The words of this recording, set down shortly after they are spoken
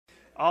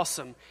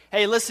Awesome.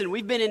 Hey, listen,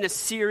 we've been in a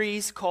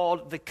series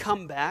called The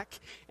Comeback,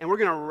 and we're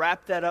going to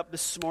wrap that up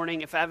this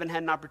morning. If I haven't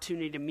had an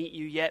opportunity to meet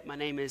you yet, my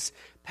name is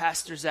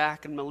Pastor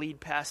Zach. I'm the lead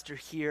pastor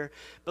here.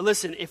 But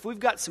listen, if we've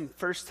got some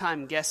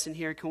first-time guests in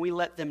here, can we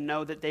let them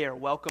know that they are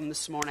welcome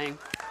this morning?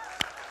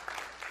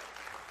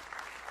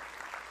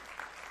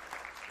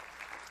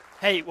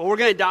 Hey, well, we're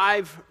going to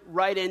dive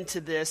right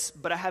into this,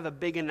 but I have a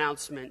big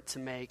announcement to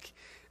make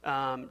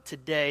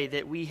today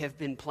that we have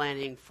been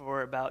planning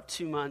for about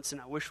 2 months, and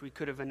I wish we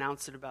could have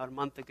announced it about a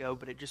month ago,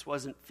 but it just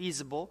wasn't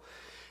feasible.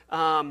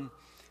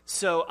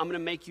 So I'm going to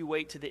make you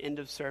wait to the end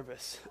of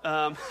service.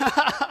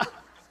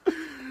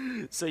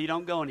 So you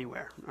don't go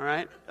anywhere, all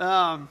right?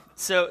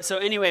 So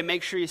anyway,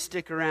 make sure you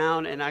stick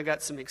around, and I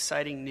got some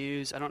exciting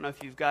news. I don't know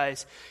if you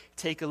guys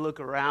take a look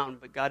around,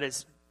 but God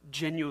is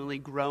genuinely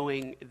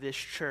growing this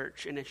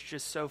church, and it's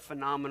just so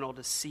phenomenal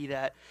to see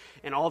that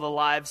and all the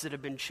lives that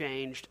have been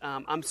changed.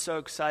 I'm so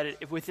excited.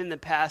 If within the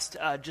past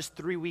just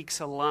 3 weeks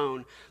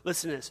alone,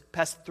 listen to this,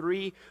 past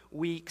 3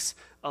 weeks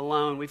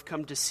alone, we've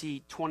come to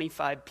see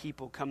 25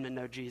 people come to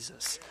know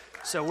Jesus.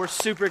 So we're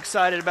super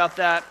excited about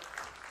that.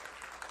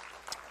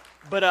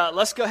 But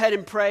let's go ahead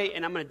and pray,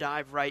 and I'm going to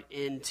dive right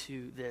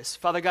into this.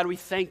 Father God, we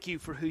thank you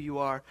for who you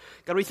are.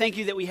 God, we thank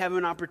you that we have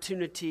an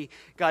opportunity,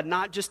 God,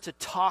 not just to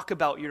talk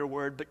about your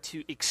word, but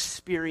to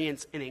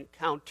experience and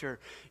encounter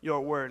your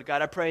word.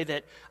 God, I pray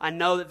that I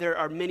know that there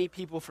are many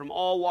people from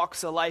all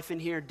walks of life in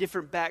here,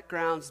 different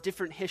backgrounds,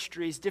 different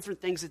histories,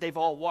 different things that they've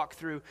all walked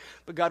through.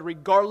 But God,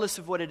 regardless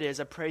of what it is,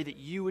 I pray that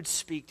you would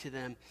speak to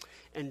them.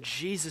 In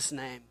Jesus'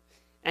 name,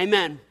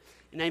 amen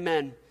and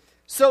amen.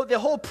 So the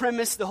whole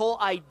premise, the whole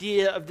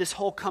idea of this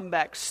whole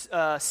comeback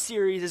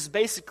series has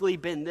basically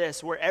been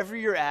this: wherever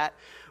you're at,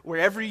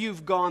 wherever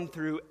you've gone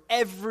through,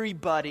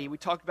 everybody, we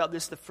talked about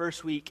this the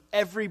first week,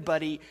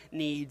 everybody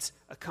needs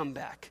a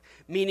comeback.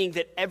 Meaning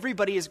that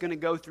everybody is going to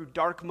go through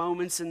dark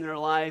moments in their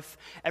life,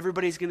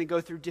 everybody's going to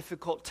go through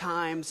difficult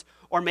times,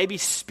 or maybe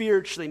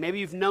spiritually, maybe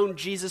you've known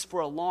Jesus for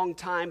a long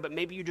time, but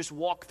maybe you just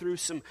walk through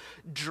some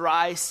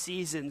dry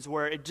seasons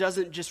where it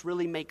doesn't just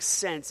really make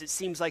sense. It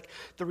seems like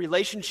the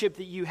relationship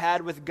that you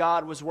had with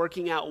God was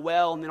working out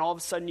well, and then all of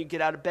a sudden you get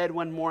out of bed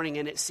one morning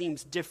and it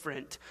seems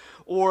different.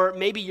 Or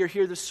maybe you're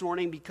here this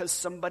morning because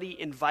somebody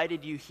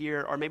invited you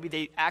here, or maybe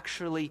they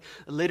actually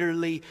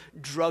literally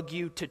drug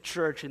you to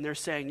church and they're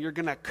saying, you're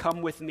going to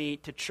come with me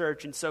to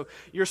church. And so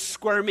you're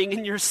squirming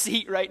in your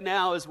seat right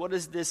now as, what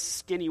is this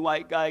skinny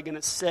white guy going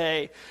to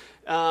say?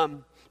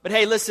 But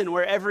hey, listen,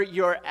 wherever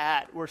you're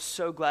at, we're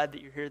so glad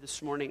that you're here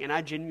this morning. And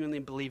I genuinely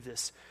believe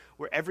this.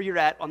 Wherever you're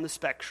at on the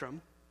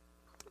spectrum,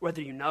 whether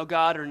you know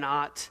God or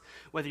not,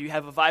 whether you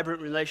have a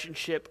vibrant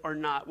relationship or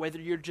not, whether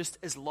you're just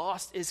as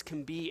lost as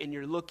can be and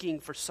you're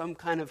looking for some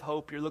kind of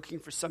hope, you're looking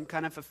for some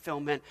kind of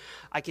fulfillment,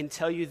 I can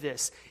tell you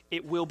this: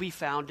 it will be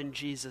found in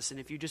Jesus. And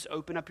if you just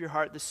open up your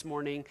heart this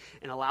morning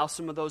and allow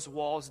some of those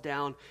walls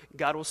down,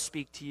 God will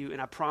speak to you,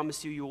 and I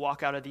promise you, you'll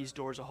walk out of these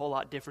doors a whole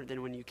lot different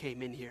than when you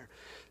came in here.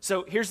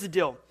 So here's the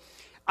deal.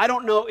 I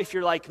don't know if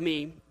you're like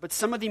me, but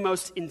some of the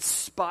most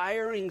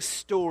inspiring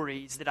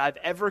stories that I've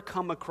ever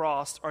come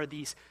across are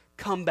these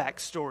comeback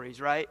stories,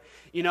 right?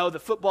 You know, the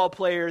football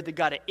player that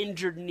got an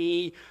injured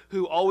knee,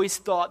 who always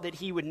thought that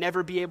he would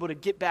never be able to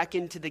get back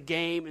into the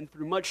game, and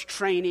through much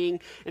training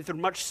and through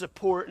much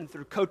support and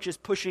through coaches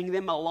pushing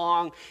them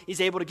along, he's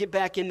able to get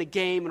back in the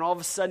game, and all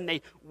of a sudden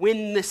they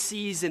win the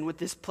season with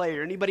this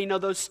player. Anybody know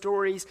those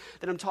stories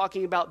that I'm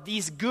talking about?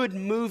 These good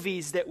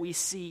movies that we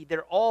see,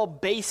 they're all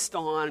based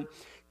on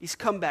these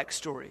comeback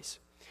stories.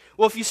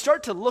 Well, if you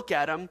start to look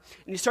at them and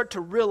you start to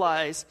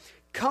realize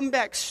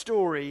comeback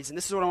stories, and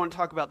this is what I want to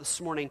talk about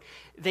this morning,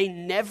 they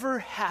never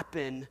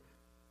happen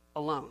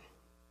alone.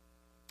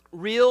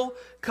 Real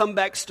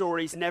comeback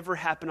stories never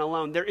happen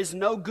alone. There is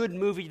no good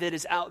movie that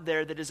is out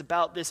there that is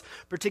about this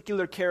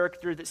particular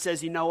character that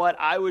says, you know what,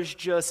 I was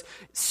just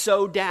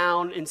so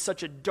down in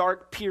such a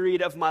dark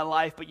period of my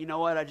life, but you know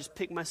what, I just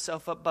picked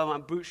myself up by my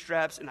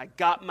bootstraps and I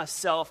got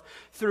myself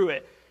through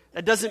it.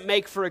 That doesn't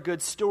make for a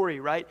good story,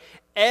 right?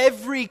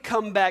 Every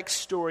comeback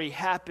story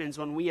happens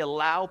when we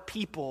allow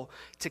people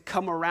to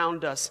come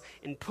around us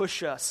and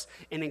push us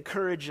and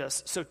encourage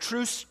us. So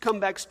true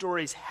comeback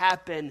stories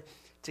happen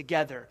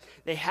together.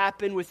 They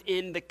happen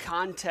within the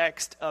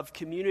context of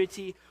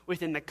community,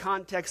 within the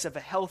context of a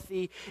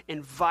healthy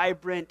and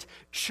vibrant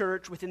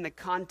church, within the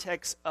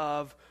context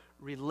of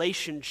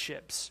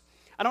relationships.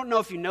 I don't know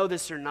if you know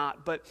this or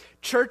not, but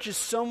church is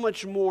so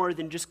much more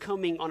than just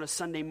coming on a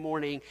Sunday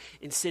morning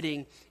and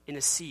sitting in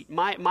a seat.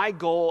 My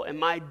goal and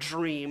my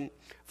dream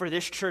for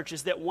this church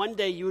is that one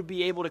day you would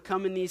be able to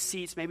come in these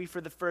seats, maybe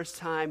for the first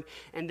time,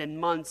 and then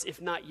months,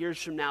 if not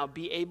years from now,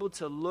 be able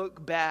to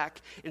look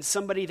back and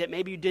somebody that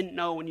maybe you didn't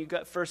know when you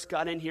first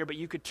got in here, but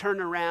you could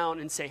turn around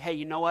and say, hey,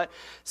 you know what?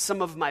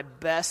 Some of my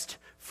best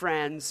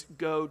friends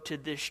go to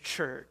this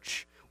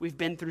church. We've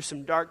been through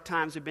some dark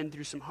times. We've been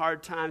through some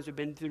hard times. We've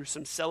been through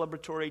some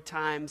celebratory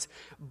times.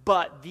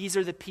 But these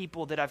are the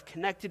people that I've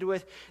connected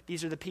with.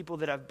 These are the people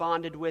that I've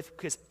bonded with,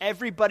 because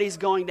everybody's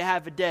going to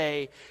have a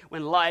day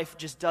when life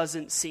just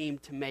doesn't seem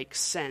to make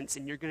sense,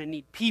 and you're going to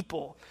need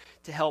people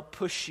to help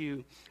push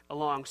you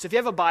along. So if you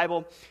have a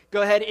Bible,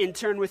 go ahead and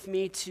turn with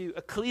me to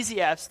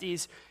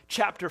Ecclesiastes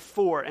chapter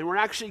 4. And we're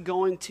actually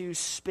going to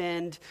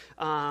spend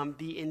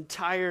the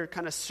entire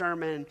kind of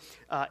sermon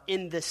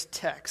in this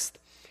text.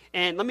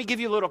 And let me give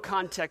you a little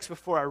context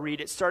before I read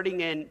it, starting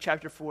in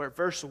chapter 4,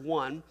 verse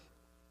 1.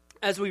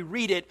 As we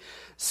read it,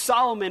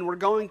 Solomon, we're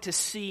going to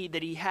see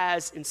that he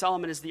has, and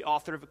Solomon is the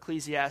author of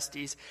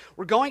Ecclesiastes,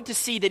 we're going to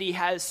see that he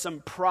has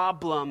some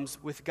problems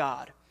with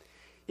God.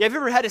 Have you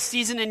ever had a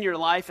season in your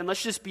life, and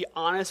let's just be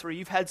honest, where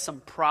you've had some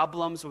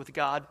problems with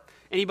God?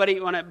 Anybody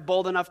want to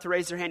bold enough to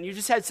raise their hand? You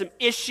just had some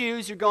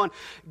issues. You're going,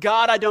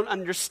 God, I don't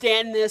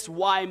understand this.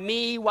 Why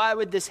me? Why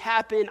would this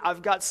happen?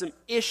 I've got some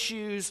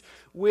issues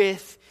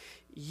with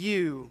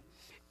you.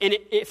 And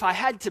if I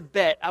had to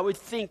bet, I would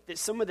think that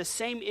some of the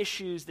same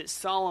issues that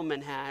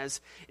Solomon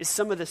has is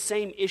some of the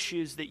same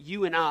issues that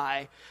you and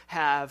I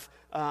have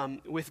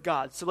with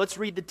God. So let's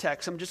read the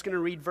text. I'm just going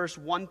to read verse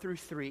 1 through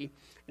 3,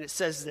 and it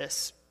says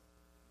this.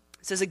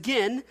 It says,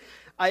 "Again,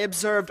 I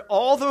observed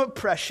all the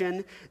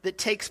oppression that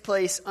takes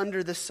place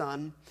under the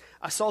sun.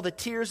 I saw the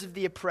tears of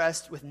the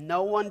oppressed with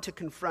no one to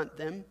confront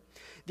them.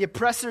 The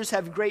oppressors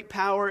have great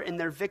power and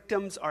their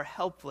victims are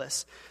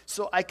helpless.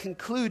 So I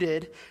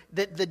concluded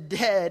that the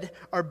dead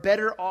are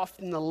better off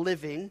than the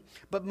living,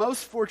 but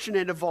most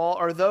fortunate of all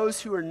are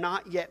those who are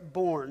not yet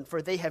born,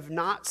 for they have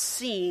not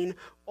seen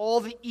all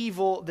the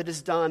evil that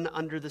is done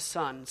under the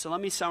sun." So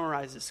let me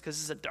summarize this, because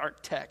this is a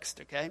dark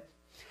text, okay?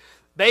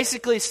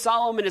 Basically,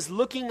 Solomon is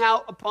looking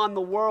out upon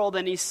the world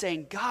and he's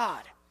saying,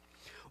 God,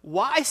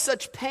 why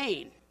such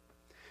pain?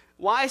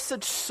 Why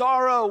such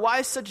sorrow?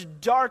 Why such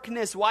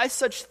darkness? Why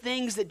such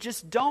things that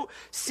just don't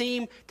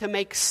seem to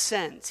make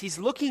sense? He's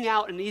looking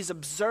out and he's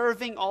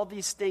observing all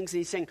these things and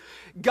he's saying,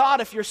 God,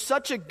 if you're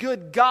such a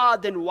good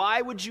God, then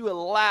why would you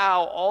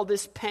allow all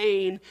this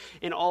pain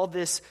and all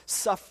this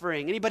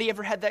suffering? Anybody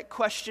ever had that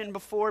question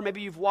before?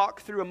 Maybe you've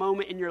walked through a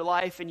moment in your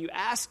life and you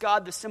ask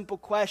God the simple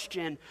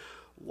question,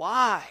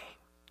 why?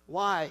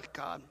 Why,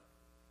 God?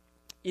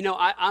 You know,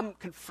 I'm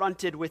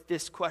confronted with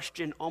this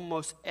question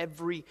almost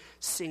every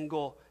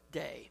single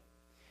day.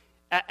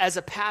 As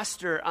a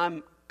pastor,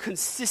 I'm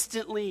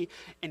consistently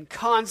and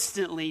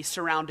constantly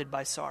surrounded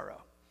by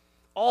sorrow.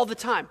 All the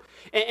time.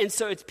 And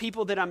so it's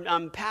people that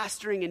I'm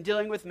pastoring and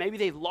dealing with. Maybe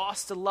they've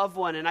lost a loved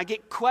one. And I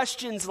get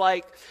questions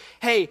like,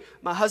 hey,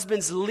 my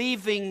husband's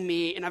leaving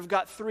me and I've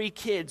got 3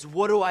 kids.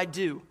 What do I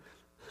do?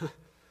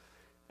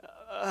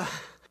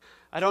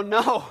 I don't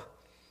know.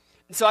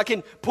 So I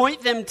can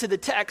point them to the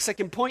text. I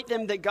can point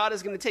them that God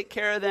is going to take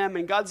care of them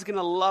and God's going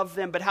to love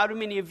them. But how do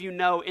many of you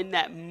know in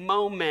that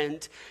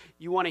moment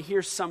you want to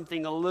hear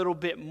something a little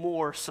bit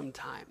more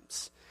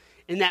sometimes?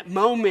 In that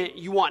moment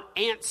you want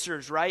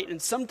answers, right?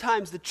 And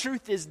sometimes the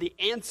truth is the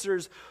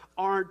answers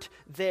aren't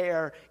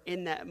there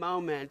in that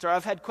moment. Or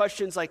I've had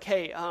questions like,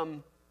 hey,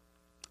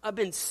 I've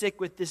been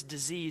sick with this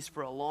disease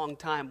for a long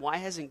time. Why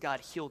hasn't God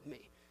healed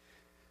me?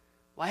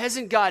 Why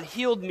hasn't God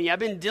healed me? I've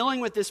been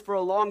dealing with this for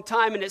a long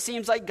time, and it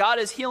seems like God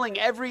is healing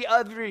every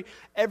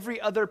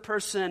other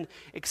person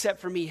except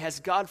for me.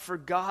 Has God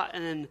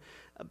forgotten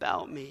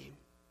about me?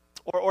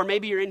 Or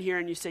maybe you're in here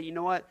and you say, you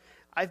know what?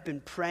 I've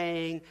been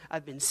praying.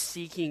 I've been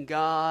seeking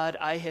God.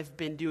 I have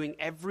been doing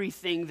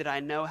everything that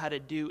I know how to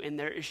do, and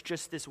there is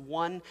just this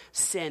one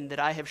sin that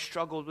I have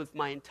struggled with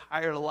my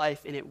entire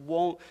life, and it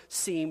won't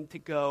seem to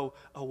go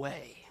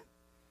away.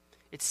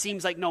 It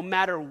seems like no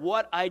matter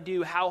what I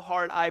do, how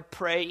hard I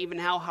pray, even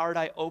how hard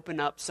I open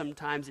up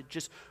sometimes, it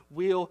just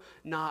will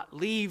not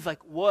leave.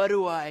 Like, what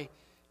do I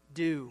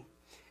do?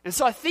 And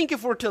so I think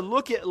if we're to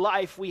look at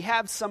life, we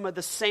have some of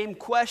the same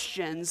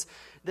questions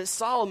that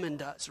Solomon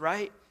does,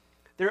 right?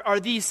 There are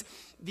these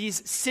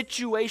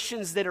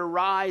situations that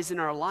arise in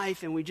our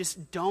life, and we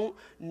just don't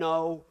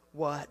know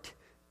what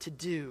to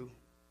do.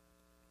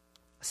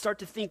 I start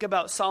to think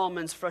about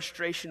Solomon's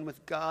frustration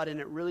with God, and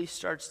it really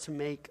starts to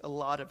make a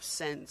lot of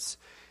sense,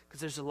 because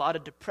there's a lot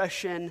of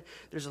depression,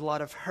 there's a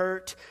lot of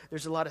hurt,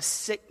 there's a lot of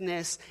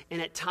sickness,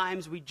 and at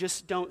times we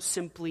just don't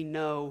simply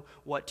know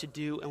what to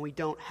do, and we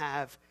don't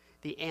have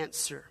the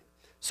answer.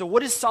 So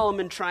what is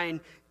Solomon trying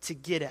to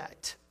get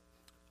at?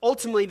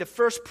 Ultimately, the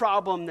first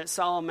problem that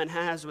Solomon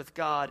has with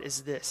God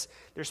is this.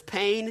 There's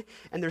pain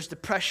and there's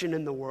depression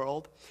in the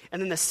world.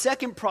 And then the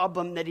second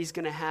problem that he's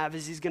going to have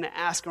is he's going to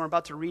ask, and we're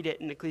about to read it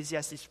in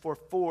Ecclesiastes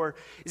 4:4,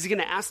 is he's going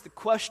to ask the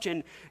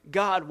question,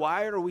 God,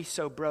 why are we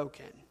so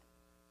broken?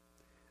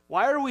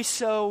 Why are we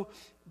so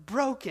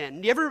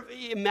broken? You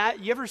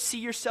ever see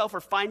yourself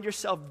or find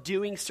yourself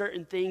doing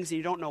certain things and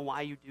you don't know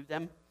why you do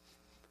them?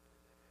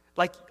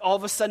 Like all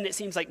of a sudden it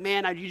seems like,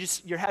 man,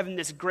 you're having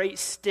this great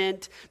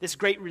stint, this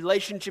great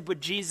relationship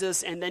with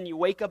Jesus, and then you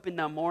wake up in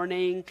the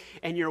morning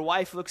and your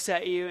wife looks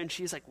at you and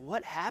she's like,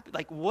 what happened?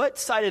 Like, what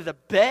side of the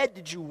bed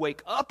did you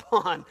wake up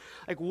on?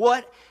 Like,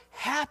 what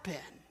happened?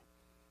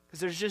 Because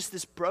there's just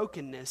this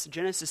brokenness.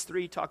 Genesis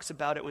 3 talks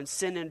about it when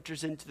sin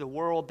enters into the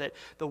world, that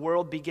the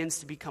world begins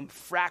to become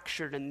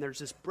fractured and there's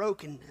this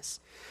brokenness.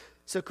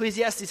 So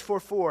Ecclesiastes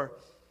 4:4.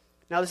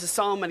 Now this is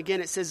Solomon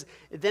again. It says,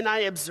 "Then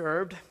I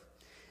observed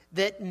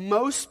that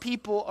most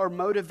people are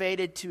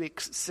motivated to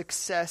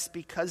success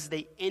because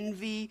they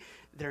envy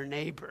their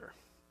neighbor."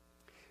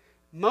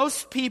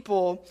 Most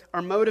people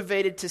are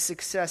motivated to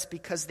success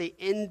because they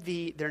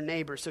envy their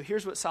neighbor. So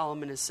here's what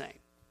Solomon is saying.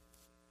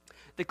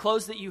 The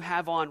clothes that you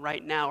have on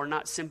right now are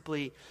not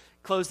simply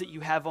clothes that you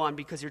have on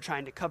because you're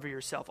trying to cover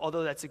yourself,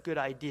 although that's a good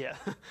idea.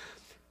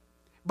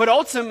 But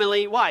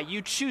ultimately, why?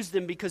 You choose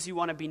them because you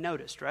want to be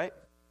noticed, right?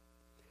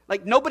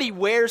 Like, nobody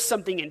wears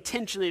something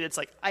intentionally that's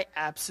like, I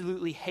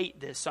absolutely hate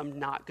this, so I'm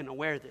not going to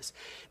wear this.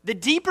 The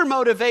deeper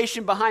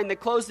motivation behind the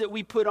clothes that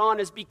we put on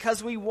is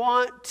because we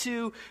want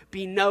to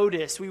be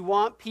noticed. We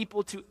want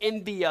people to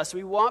envy us.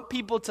 We want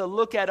people to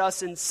look at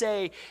us and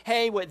say,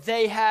 hey, what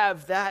they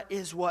have, that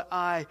is what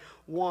I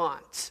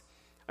want.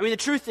 I mean, the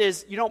truth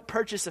is, you don't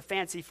purchase a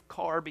fancy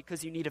car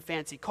because you need a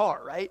fancy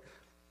car, right?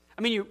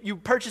 I mean, you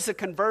purchase a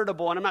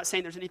convertible, and I'm not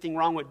saying there's anything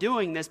wrong with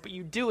doing this, but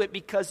you do it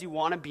because you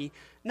want to be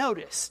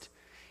noticed.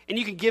 And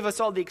you can give us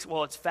all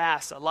well, it's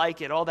fast, I like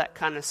it, all that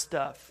kind of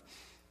stuff.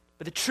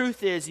 But the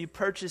truth is, you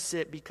purchase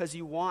it because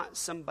you want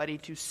somebody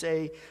to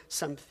say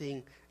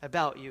something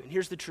about you. And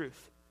here's the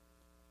truth.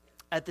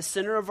 At the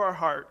center of our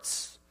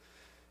hearts,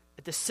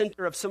 at the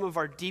center of some of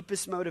our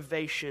deepest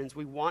motivations,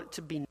 we want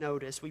to be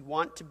noticed, we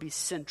want to be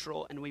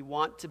central, and we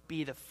want to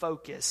be the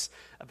focus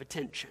of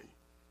attention.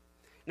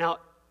 Now,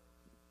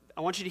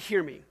 I want you to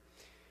hear me.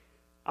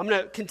 I'm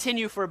going to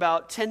continue for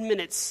about 10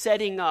 minutes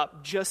setting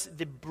up just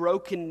the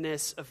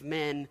brokenness of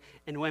men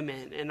and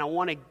women, and I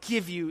want to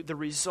give you the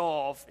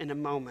resolve in a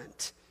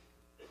moment.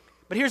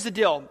 But here's the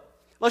deal.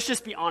 Let's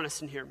just be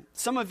honest in here.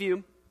 Some of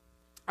you,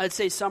 I'd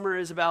say summer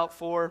is about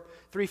 4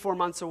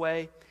 months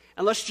away,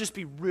 and let's just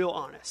be real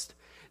honest.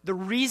 The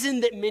reason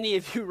that many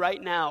of you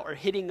right now are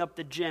hitting up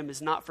the gym is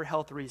not for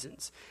health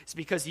reasons. It's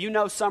because you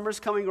know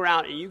summer's coming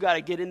around and you got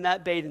to get in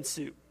that bathing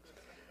suit,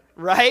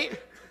 right?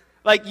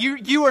 Like,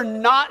 you are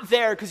not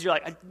there because you're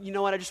like, you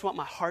know what, I just want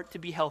my heart to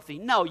be healthy.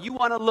 No, you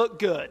want to look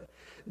good.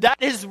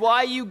 That is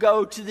why you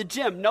go to the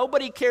gym.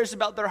 Nobody cares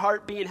about their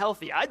heart being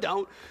healthy. I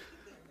don't.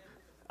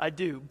 I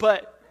do.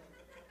 But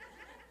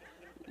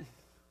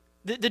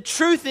the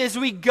truth is,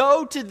 we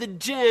go to the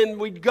gym,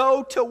 we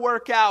go to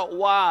work out.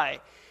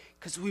 Why?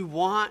 Because we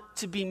want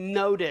to be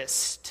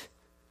noticed.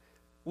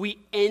 We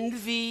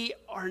envy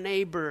our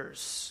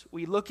neighbors.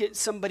 We look at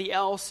somebody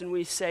else and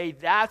we say,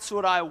 that's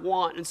what I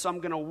want, and so I'm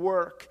going to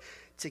work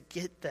to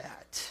get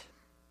that.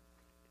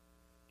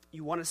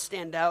 You want to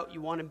stand out. You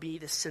want to be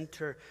the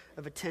center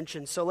of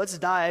attention. So let's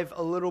dive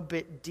a little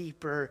bit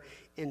deeper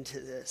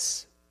into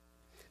this.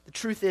 The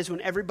truth is,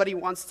 when everybody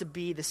wants to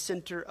be the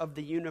center of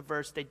the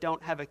universe, they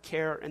don't have a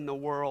care in the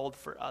world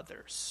for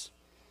others.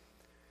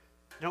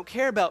 They don't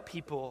care about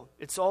people.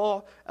 It's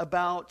all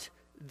about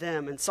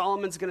them. And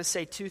Solomon's going to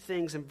say two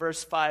things in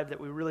verse 5 that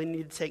we really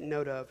need to take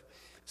note of.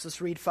 So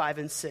let's read 5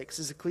 and 6.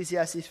 This is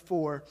Ecclesiastes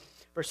 4,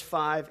 verse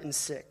 5 and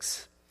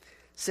 6.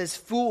 It says,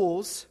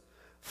 "Fools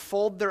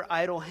fold their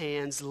idle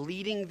hands,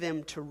 leading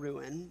them to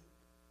ruin.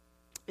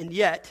 And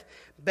yet,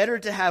 better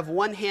to have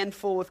one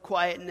handful with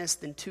quietness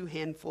than two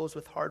handfuls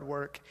with hard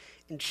work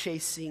and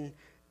chasing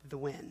the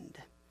wind."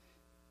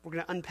 We're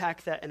going to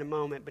unpack that in a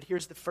moment, but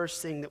here's the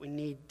first thing that we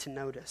need to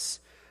notice.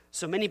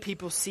 So many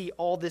people see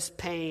all this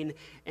pain,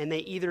 and they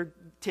either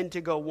tend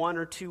to go one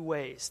or two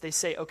ways. They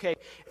say, okay,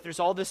 if there's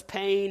all this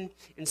pain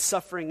and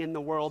suffering in the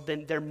world,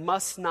 then there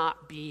must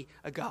not be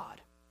a God.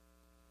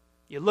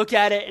 You look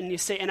at it and you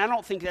say, and I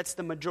don't think that's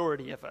the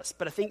majority of us,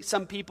 but I think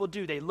some people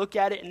do. They look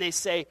at it and they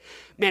say,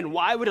 man,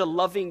 why would a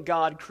loving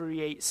God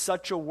create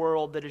such a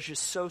world that is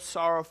just so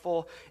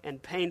sorrowful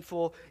and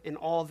painful and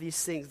all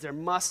these things? There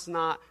must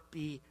not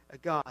be a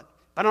God.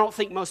 But I don't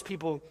think most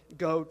people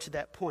go to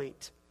that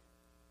point.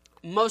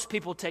 Most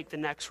people take the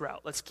next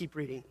route. Let's keep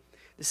reading.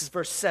 This is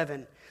verse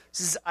 7. It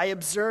says, "I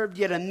observed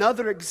yet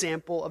another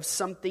example of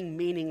something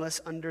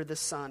meaningless under the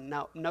sun."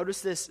 Now,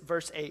 notice this,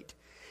 verse 8.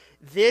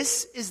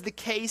 "This is the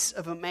case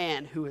of a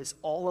man who is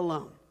all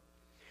alone,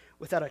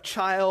 without a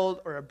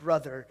child or a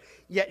brother,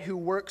 yet who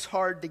works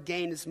hard to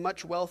gain as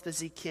much wealth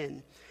as he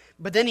can.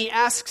 But then he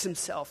asks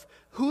himself,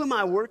 who am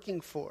I working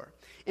for?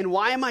 And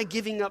why am I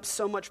giving up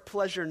so much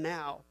pleasure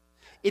now?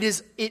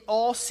 It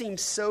all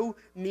seems so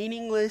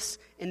meaningless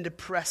and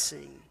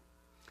depressing."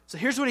 So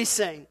here's what he's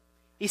saying.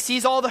 He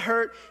sees all the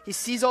hurt, he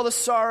sees all the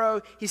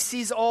sorrow, he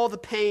sees all the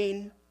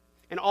pain,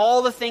 and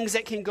all the things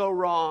that can go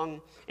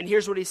wrong. And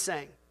here's what he's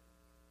saying.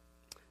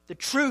 The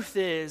truth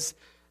is,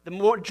 the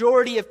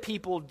majority of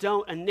people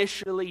don't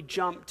initially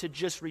jump to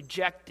just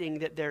rejecting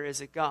that there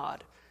is a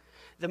God.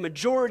 The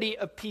majority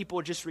of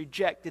people just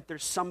reject that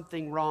there's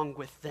something wrong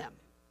with them.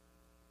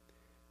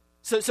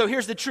 So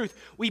here's the truth.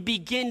 We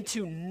begin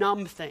to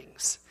numb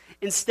things.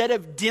 Instead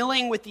of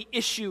dealing with the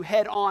issue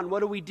head on, what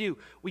do?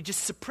 We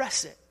just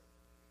suppress it.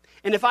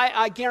 And if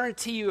I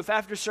guarantee you, if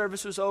after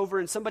service was over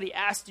and somebody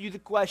asked you the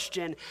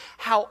question,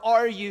 how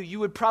are you? You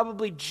would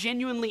probably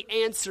genuinely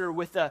answer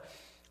with a,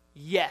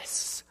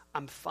 yes,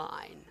 I'm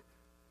fine.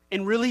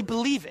 And really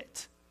believe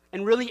it.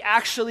 And really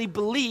actually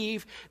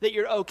believe that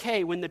you're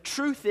okay. When the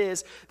truth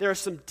is, there are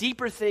some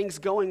deeper things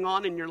going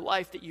on in your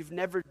life that you've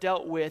never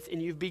dealt with.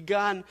 And you've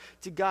begun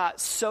to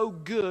get so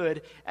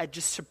good at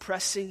just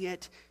suppressing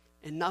it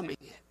and numbing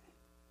it.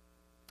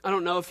 I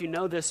don't know if you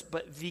know this,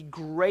 but the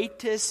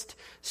greatest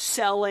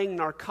selling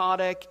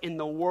narcotic in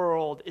the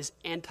world is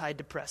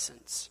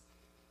antidepressants.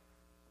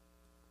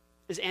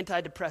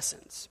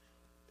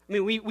 I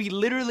mean, we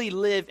literally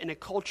live in a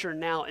culture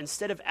now,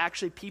 instead of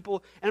actually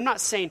people, and I'm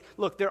not saying,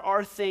 look, there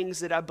are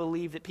things that I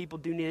believe that people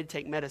do need to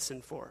take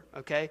medicine for,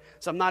 okay?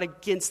 So I'm not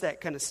against that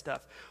kind of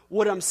stuff.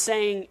 What I'm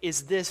saying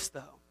is this,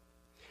 though.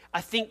 I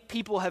think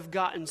people have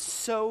gotten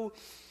so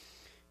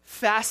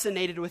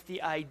fascinated with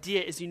the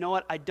idea is, you know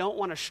what, I don't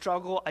want to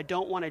struggle, I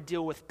don't want to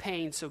deal with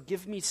pain, so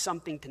give me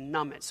something to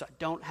numb it so I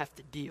don't have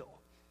to deal.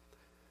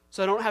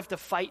 So I don't have to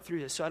fight through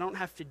this, so I don't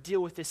have to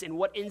deal with this. And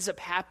what ends up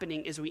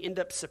happening is we end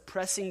up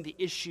suppressing the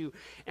issue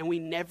and we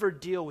never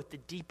deal with the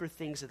deeper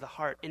things of the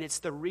heart. And it's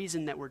the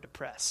reason that we're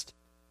depressed.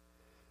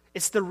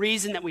 It's the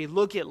reason that we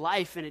look at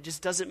life and it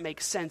just doesn't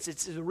make sense.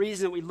 It's the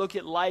reason that we look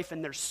at life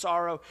and there's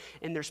sorrow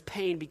and there's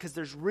pain, because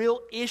there's real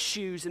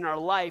issues in our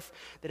life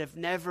that have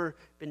never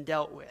been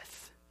dealt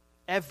with,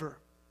 ever.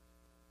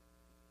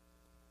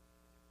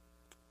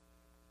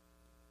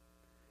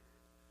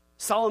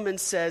 Solomon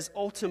says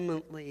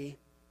ultimately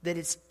that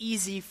it's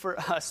easy for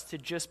us to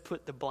just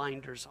put the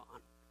blinders on.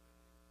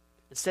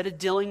 Instead of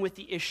dealing with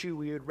the issue,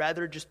 we would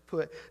rather just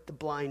put the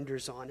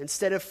blinders on.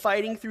 Instead of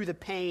fighting through the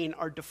pain,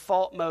 our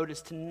default mode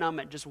is to numb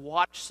it. Just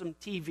watch some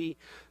TV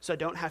so I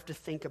don't have to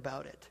think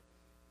about it.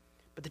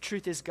 But the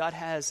truth is, God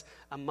has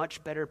a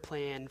much better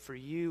plan for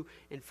you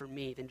and for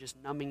me than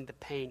just numbing the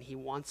pain. He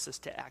wants us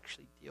to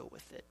actually deal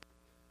with it.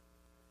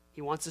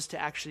 He wants us to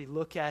actually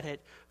look at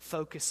it,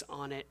 focus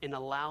on it, and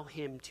allow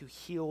him to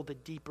heal the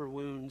deeper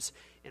wounds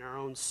in our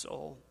own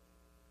soul.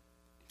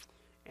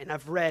 And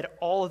I've read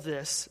all of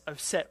this, I've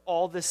set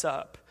all this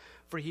up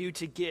for you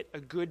to get a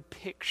good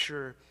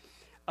picture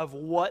of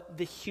what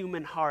the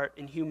human heart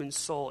and human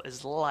soul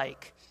is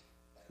like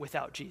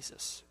without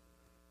Jesus.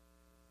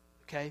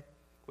 Okay?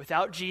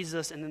 Without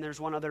Jesus, and then there's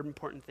one other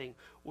important thing,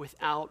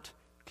 without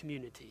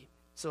community.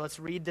 So let's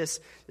read this.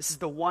 This is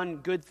the one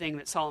good thing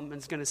that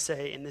Solomon's going to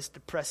say in this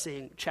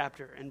depressing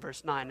chapter in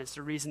verse 9. It's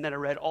the reason that I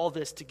read all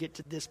this to get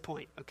to this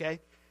point, okay?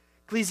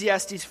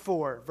 Ecclesiastes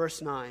 4,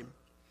 verse 9.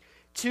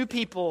 2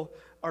 people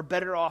are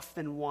better off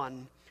than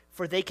one,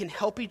 for they can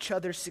help each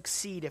other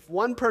succeed. If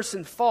one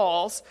person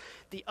falls,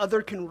 the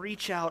other can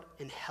reach out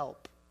and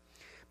help.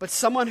 But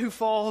someone who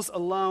falls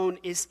alone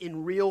is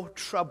in real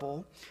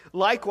trouble.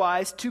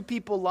 Likewise, 2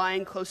 people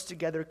lying close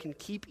together can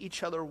keep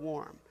each other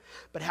warm.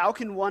 But how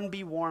can one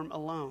be warm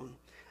alone?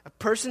 A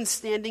person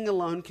standing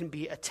alone can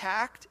be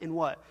attacked and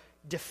what?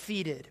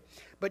 Defeated.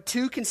 But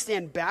 2 can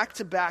stand back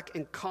to back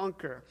and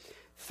conquer.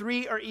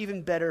 3 are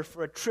even better,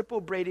 for a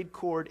triple braided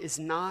cord is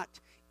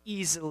not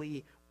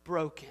easily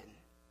broken.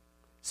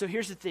 So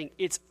here's the thing.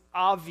 It's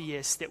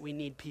obvious that we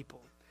need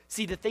people.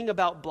 See, the thing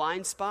about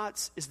blind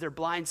spots is they're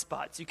blind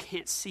spots. You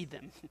can't see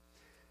them.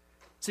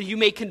 So you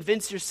may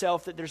convince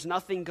yourself that there's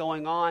nothing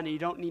going on and you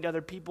don't need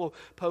other people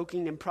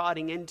poking and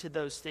prodding into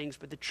those things.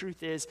 But the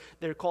truth is,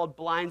 they're called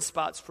blind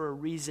spots for a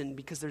reason,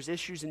 because there's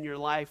issues in your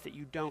life that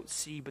you don't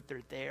see, but they're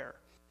there.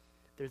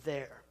 They're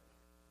there.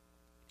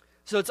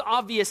 So it's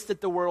obvious that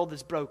the world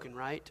is broken,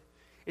 right?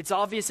 It's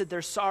obvious that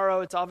there's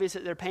sorrow. It's obvious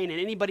that there's pain. And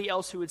anybody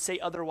else who would say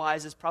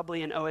otherwise is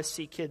probably in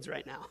OSC Kids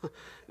right now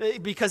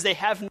because they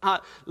have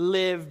not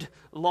lived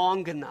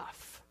long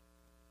enough.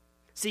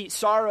 See,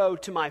 sorrow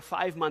to my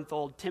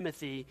 5-month-old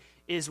Timothy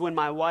is when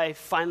my wife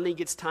finally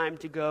gets time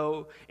to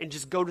go and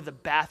just go to the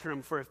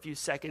bathroom for a few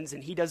seconds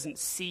and he doesn't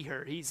see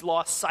her. He's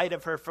lost sight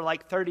of her for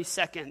like 30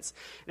 seconds.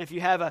 And if you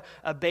have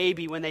a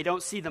baby, when they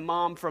don't see the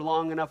mom for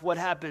long enough, what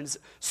happens?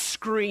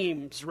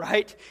 Screams,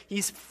 right?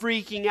 He's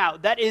freaking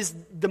out. That is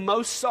the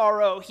most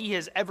sorrow he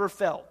has ever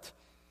felt.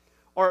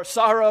 Or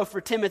sorrow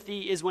for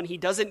Timothy is when he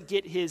doesn't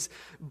get his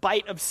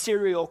bite of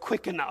cereal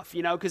quick enough,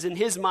 because in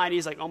his mind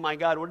he's like, oh my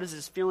God, what is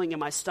this feeling in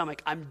my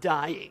stomach? I'm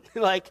dying.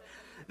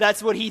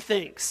 That's what he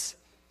thinks.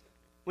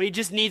 When he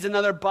just needs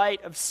another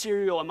bite of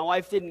cereal and my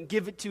wife didn't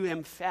give it to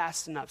him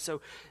fast enough.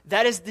 So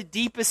that is the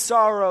deepest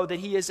sorrow that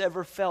he has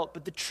ever felt.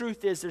 But the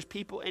truth is, there's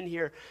people in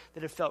here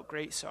that have felt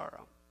great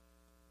sorrow.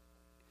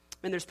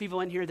 And there's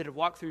people in here that have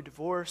walked through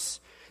divorce.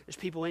 There's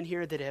people in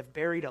here that have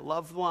buried a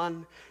loved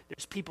one.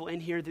 There's people in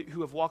here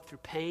who have walked through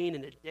pain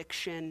and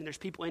addiction. There's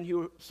people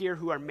in here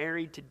who are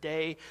married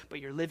today,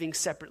 but you're living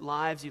separate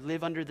lives. You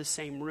live under the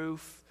same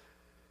roof.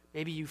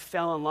 Maybe you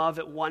fell in love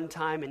at one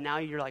time and now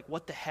you're like,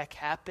 what the heck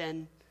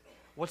happened?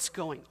 What's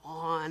going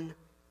on?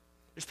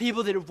 There's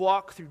people that have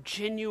walked through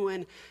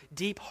genuine,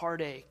 deep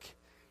heartache,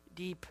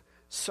 deep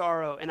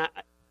sorrow. And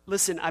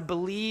I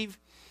believe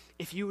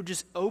if you would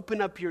just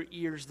open up your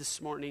ears this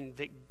morning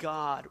that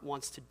God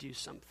wants to do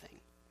something.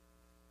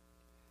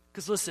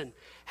 Because listen,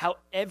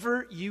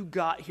 however you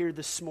got here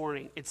this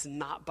morning, it's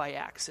not by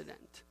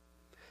accident.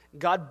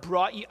 God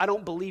brought you, I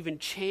don't believe in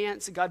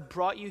chance. God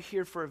brought you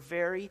here for a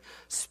very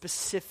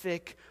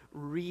specific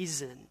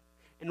reason.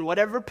 And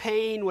whatever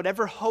pain,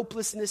 whatever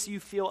hopelessness you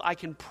feel, I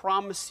can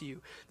promise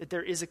you that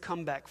there is a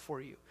comeback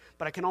for you.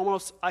 But I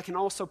can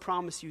also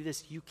promise you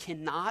this: you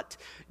cannot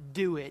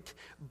do it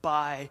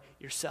by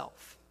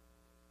yourself.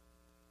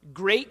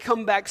 Great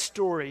comeback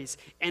stories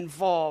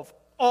involve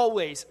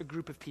always a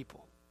group of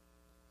people.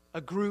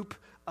 A group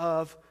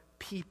of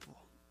people.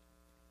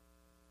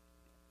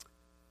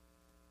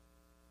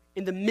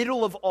 In the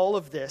middle of all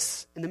of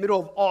this, in the middle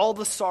of all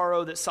the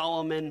sorrow that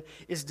Solomon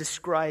is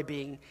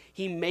describing,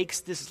 he makes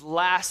this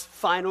last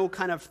final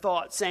kind of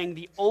thought, saying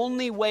the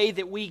only way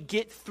that we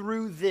get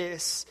through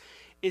this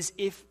is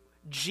if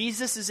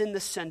Jesus is in the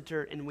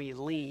center and we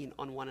lean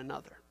on one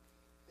another.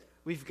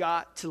 We've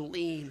got to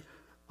lean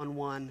on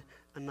one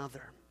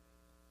another.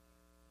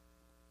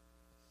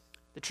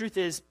 The truth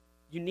is,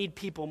 you need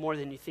people more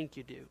than you think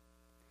you do,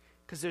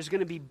 because there's going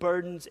to be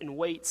burdens and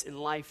weights in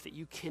life that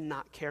you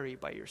cannot carry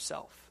by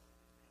yourself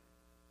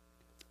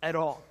at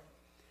all.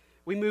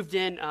 We moved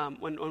in,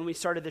 when we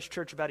started this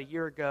church about a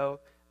year ago,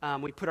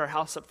 we put our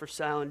house up for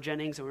sale in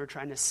Jennings, and we were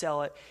trying to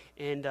sell it.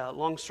 And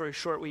long story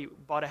short, we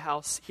bought a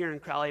house here in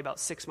Crowley about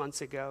 6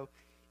 months ago.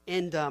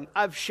 And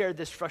I've shared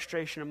this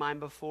frustration of mine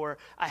before.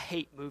 I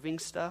hate moving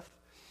stuff.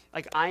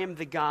 Like, I am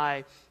the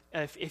guy,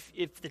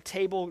 if the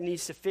table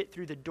needs to fit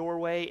through the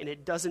doorway and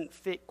it doesn't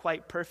fit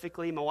quite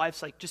perfectly, my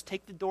wife's like, just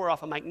take the door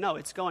off. I'm like, no,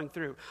 it's going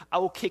through. I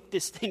will kick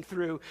this thing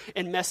through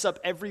and mess up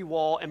every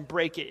wall and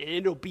break it, and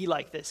it'll be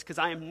like this, because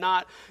I am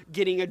not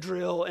getting a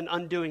drill and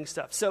undoing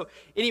stuff. So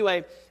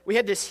anyway, we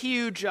had this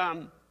huge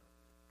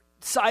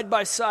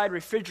side-by-side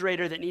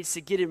refrigerator that needs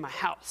to get in my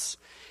house.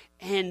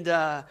 And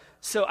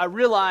so I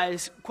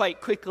realized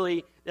quite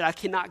quickly that I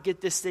cannot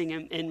get this thing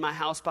in my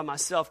house by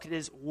myself, because it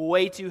is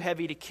way too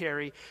heavy to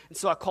carry. And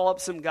so I call up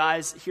some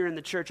guys here in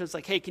the church. I was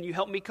like, hey, can you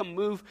help me come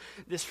move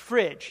this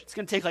fridge? It's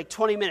going to take like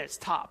 20 minutes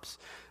tops,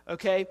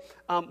 okay?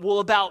 Well,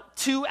 about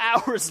 2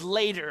 hours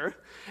later,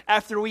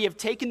 after we have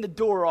taken the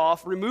door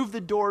off, removed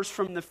the doors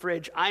from the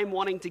fridge, I am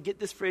wanting to get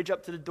this fridge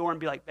up to the door and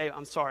be like, babe,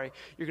 I'm sorry.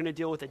 You're going to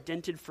deal with a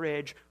dented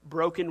fridge,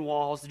 broken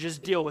walls.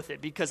 Just deal with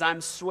it, because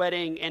I'm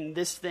sweating and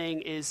this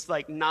thing is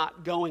like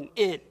not going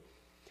in.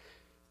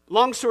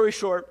 Long story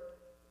short,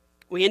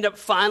 we end up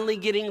finally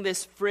getting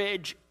this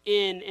fridge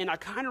in, and I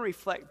kind of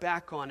reflect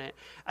back on it.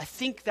 I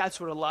think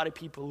that's what a lot of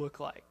people look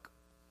like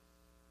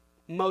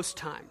most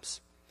times.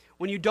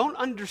 When you don't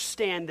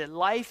understand that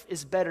life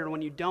is better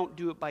when you don't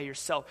do it by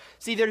yourself.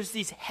 See, there's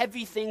these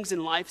heavy things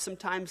in life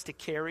sometimes to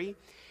carry,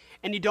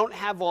 and you don't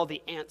have all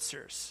the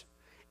answers,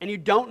 and you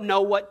don't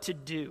know what to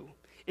do.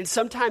 And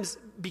sometimes,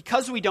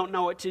 because we don't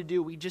know what to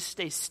do, we just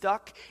stay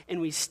stuck, and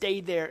we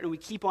stay there, and we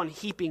keep on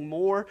heaping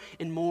more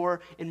and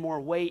more and more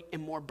weight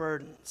and more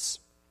burdens.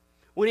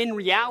 When in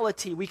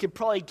reality, we could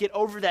probably get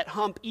over that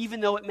hump,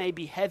 even though it may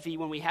be heavy,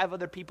 when we have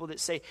other people that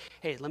say,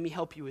 hey, let me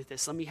help you with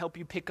this. Let me help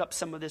you pick up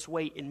some of this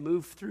weight and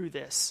move through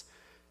this.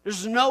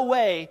 There's no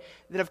way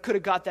that I could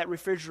have got that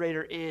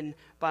refrigerator in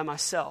by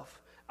myself.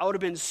 I would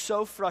have been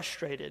so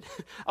frustrated.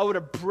 I would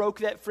have broke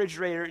that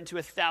refrigerator into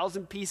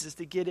 1,000 pieces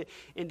to get it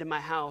into my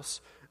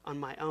house on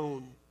my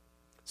own.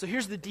 So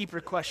here's the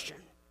deeper question.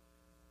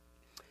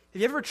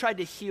 Have you ever tried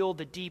to heal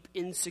the deep,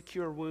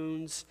 insecure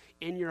wounds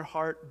in your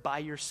heart by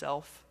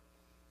yourself?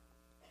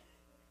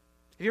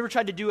 Have you ever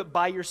tried to do it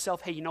by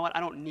yourself? Hey, you know what? I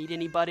don't need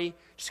anybody.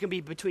 It's just going to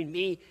be between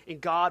me and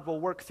God. We'll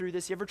work through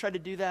this. You ever tried to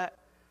do that?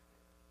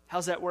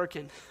 How's that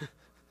working?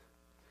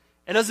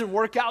 It doesn't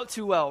work out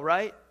too well,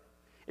 right?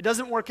 It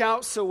doesn't work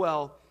out so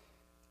well.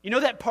 You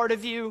know that part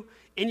of you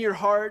in your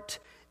heart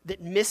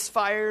that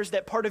misfires,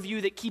 that part of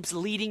you that keeps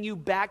leading you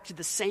back to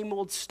the same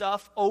old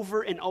stuff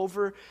over and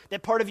over,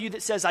 that part of you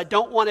that says, I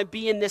don't want to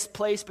be in this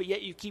place, but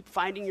yet you keep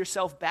finding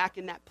yourself back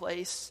in that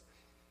place?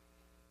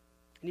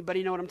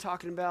 Anybody know what I'm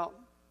talking about?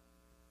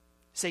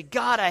 Say,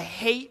 God, I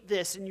hate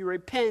this, and you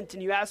repent,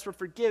 and you ask for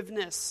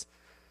forgiveness,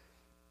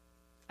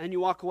 and you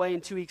walk away,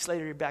 and 2 weeks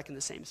later, you're back in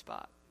the same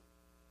spot.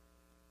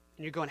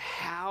 And you're going,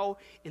 how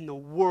in the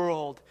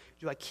world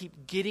do I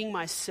keep getting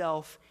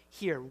myself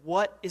here?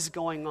 What is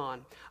going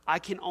on? I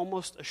can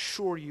almost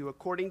assure you,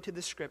 according to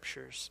the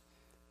scriptures,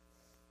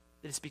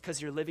 that it's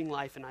because you're living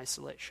life in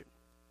isolation.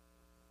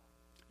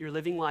 You're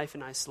living life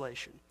in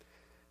isolation.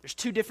 There's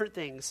two different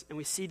things, and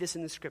we see this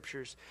in the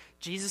scriptures.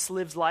 Jesus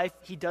lives life,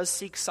 he does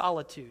seek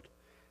solitude.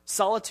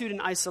 Solitude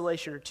and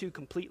isolation are two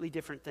completely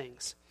different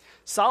things.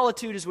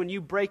 Solitude is when you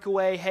break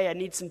away, hey, I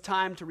need some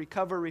time to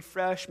recover,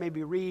 refresh,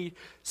 maybe read,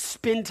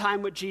 spend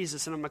time with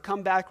Jesus, and I'm going to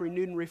come back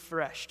renewed and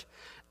refreshed.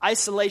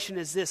 Isolation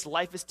is this: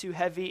 life is too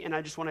heavy, and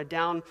I just want to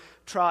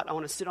downtrot. I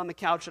want to sit on the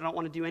couch. I don't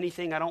want to do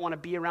anything. I don't want to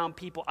be around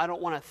people. I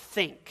don't want to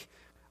think.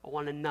 I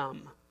want to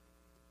numb.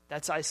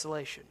 That's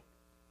isolation.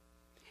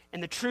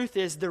 And the truth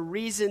is, the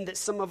reason that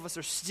some of us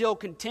are still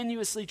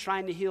continuously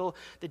trying to heal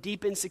the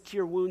deep,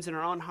 insecure wounds in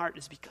our own heart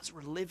is because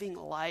we're living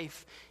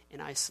life in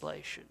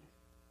isolation.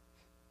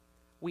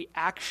 we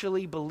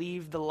actually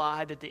believe the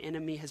lie that the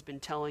enemy has been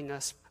telling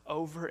us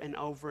over and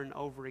over and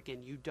over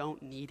again. You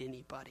don't need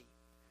anybody.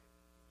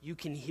 You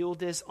can heal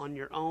this on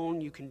your own.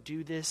 You can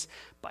do this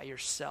by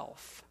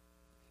yourself.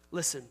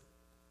 Listen,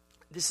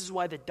 this is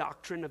why the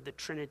doctrine of the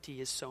Trinity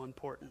is so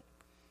important.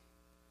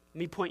 Let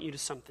me point you to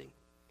something.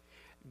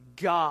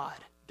 God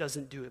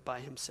doesn't do it by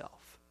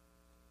himself.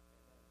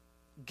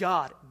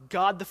 God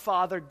the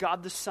Father,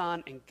 God the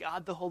Son, and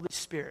God the Holy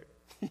Spirit.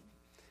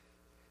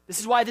 This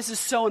is why this is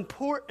so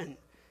important,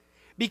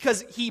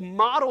 because he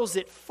models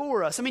it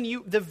for us. I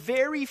mean, the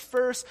very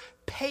first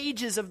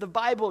pages of the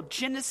Bible,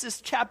 Genesis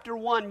chapter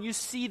 1, you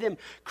see them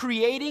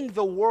creating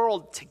the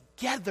world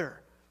together.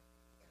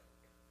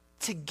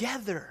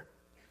 Together.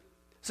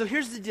 So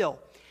here's the deal.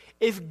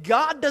 If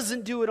God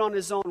doesn't do it on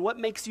his own, what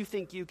makes you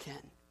think you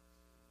can?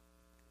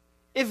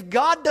 If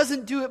God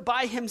doesn't do it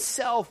by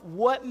himself,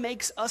 what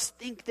makes us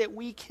think that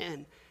we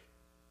can?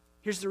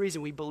 Here's the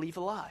reason: we believe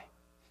a lie.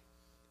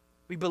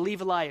 We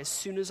believe a lie. As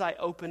soon as I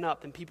open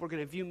up, then people are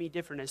going to view me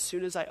different. As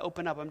soon as I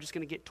open up, I'm just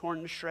going to get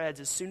torn to shreds.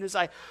 As soon as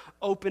I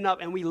open up,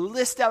 and we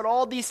list out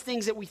all these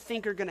things that we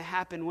think are going to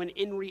happen, when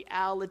in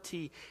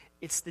reality,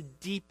 it's the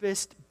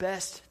deepest,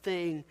 best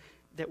thing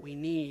that we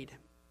need.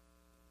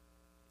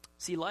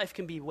 See, life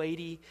can be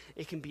weighty.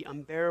 It can be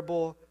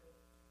unbearable.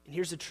 And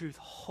here's the truth.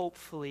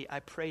 Hopefully,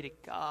 I pray to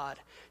God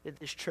that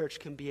this church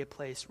can be a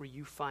place where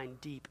you find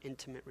deep,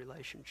 intimate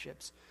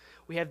relationships.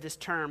 We have this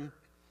term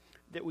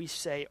that we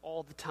say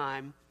all the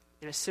time,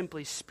 and it's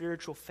simply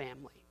spiritual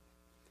family.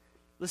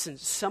 Listen,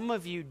 some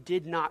of you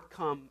did not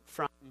come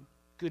from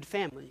good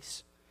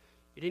families.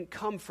 You didn't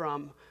come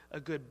from a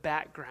good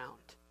background.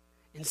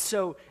 And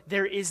so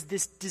there is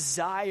this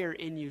desire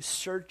in you,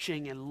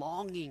 searching and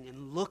longing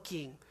and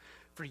looking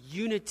for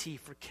unity,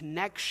 for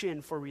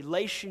connection, for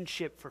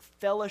relationship, for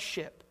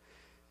fellowship.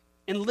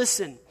 And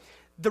listen,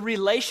 the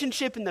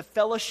relationship and the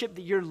fellowship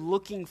that you're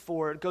looking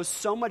for goes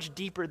so much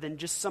deeper than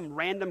just some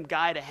random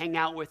guy to hang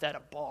out with at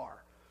a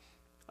bar.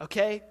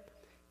 Okay?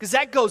 Because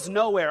that goes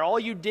nowhere. All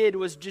you did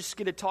was just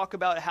going to talk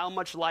about how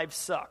much life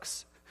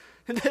sucks.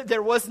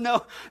 There was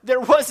no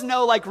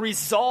like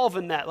resolve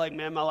in that. Like,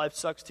 man, my life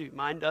sucks too.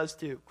 Mine does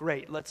too.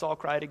 Great. Let's all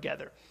cry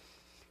together.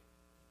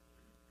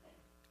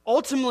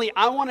 Ultimately,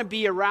 I want to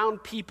be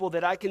around people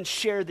that I can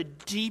share the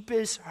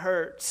deepest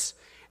hurts.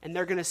 And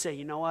they're going to say,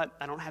 you know what?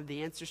 I don't have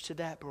the answers to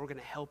that, but we're going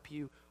to help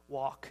you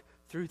walk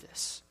through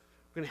this.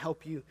 We're going to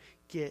help you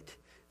get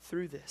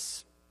through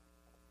this.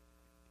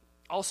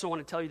 I also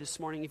want to tell you this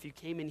morning, if you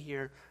came in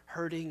here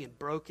hurting and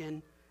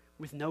broken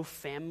with no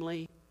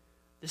family,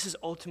 this is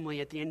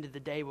ultimately, at the end of the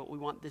day, what we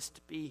want this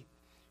to be.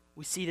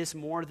 We see this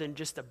more than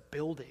just a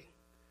building,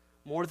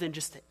 more than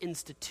just an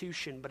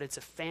institution, but it's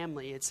a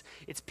family. It's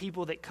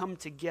people that come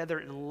together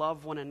and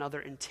love one another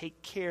and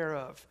take care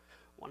of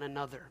one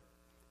another,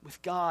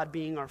 with God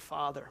being our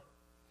Father.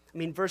 I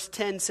mean, verse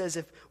 10 says,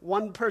 if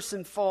one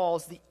person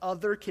falls, the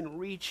other can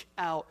reach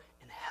out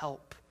and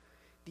help.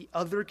 The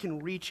other can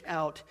reach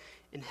out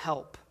and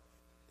help.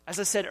 As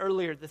I said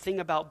earlier, the thing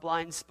about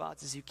blind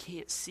spots is you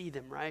can't see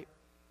them, right?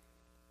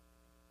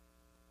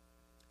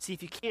 See,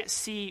 if you can't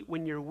see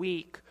when you're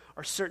weak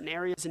or certain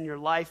areas in your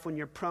life when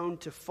you're prone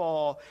to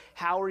fall,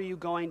 how are you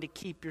going to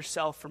keep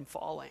yourself from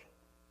falling?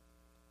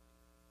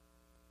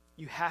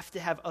 You have to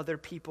have other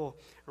people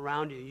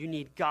around you. You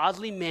need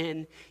godly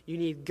men, you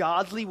need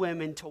godly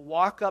women to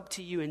walk up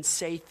to you and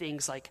say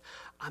things like,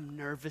 I'm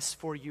nervous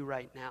for you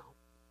right now.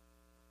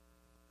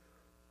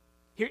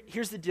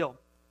 Here's the deal.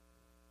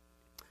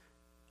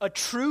 A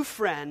true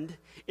friend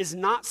is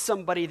not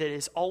somebody that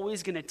is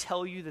always going to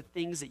tell you the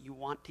things that you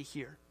want to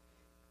hear.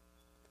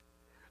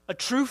 A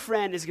true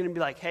friend is going to be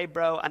like, hey,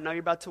 bro, I know you're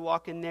about to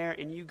walk in there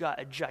and you got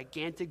a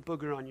gigantic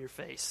booger on your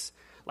face.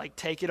 Like,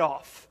 take it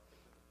off.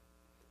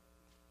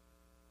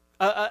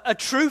 A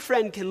true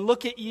friend can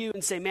look at you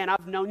and say, man,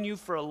 I've known you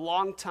for a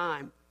long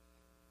time.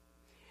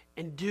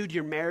 And dude,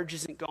 your marriage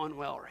isn't going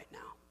well right now.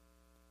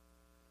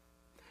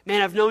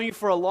 Man, I've known you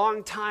for a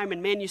long time,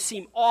 and man, you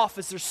seem off.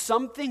 Is there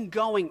something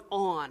going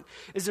on?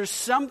 Is there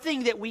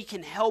something that we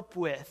can help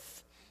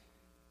with?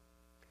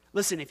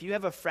 Listen, if you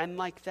have a friend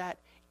like that,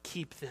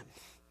 keep them.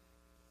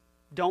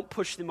 Don't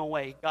push them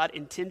away. God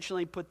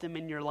intentionally put them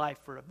in your life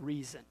for a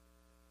reason.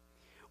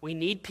 We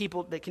need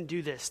people that can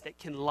do this, that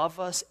can love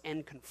us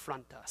and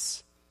confront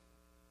us.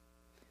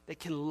 That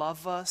can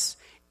love us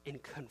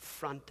and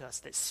confront us,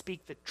 that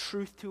speak the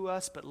truth to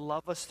us, but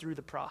love us through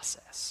the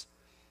process.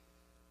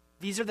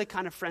 These are the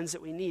kind of friends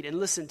that we need. And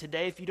listen,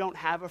 today, if you don't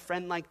have a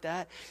friend like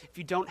that, if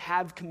you don't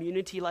have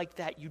community like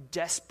that, you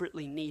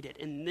desperately need it.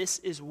 And this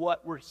is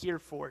what we're here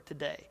for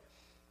today.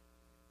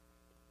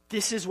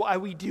 This is why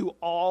we do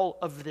all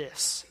of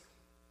this.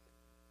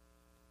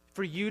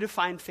 For you to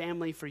find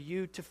family, for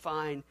you to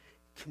find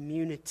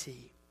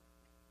community.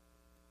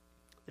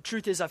 The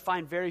truth is, I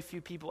find very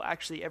few people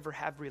actually ever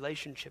have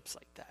relationships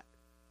like that.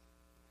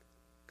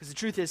 Because the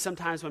truth is,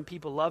 sometimes when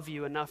people love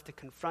you enough to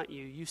confront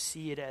you, you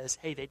see it as,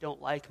 hey, they don't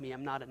like me,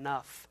 I'm not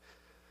enough.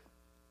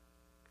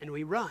 And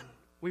we run.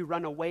 We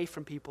run away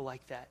from people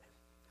like that.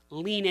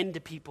 Lean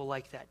into people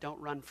like that. Don't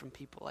run from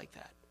people like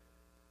that.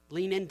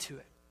 Lean into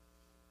it.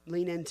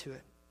 Lean into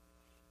it.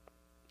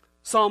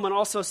 Solomon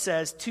also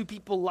says, two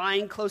people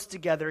lying close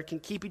together can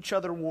keep each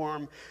other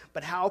warm,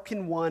 but how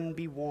can one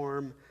be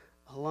warm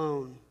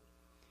alone?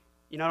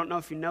 You know, I don't know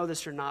if you know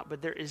this or not,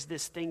 but there is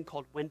this thing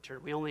called winter.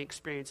 We only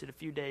experience it a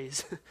few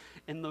days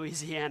in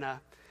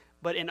Louisiana.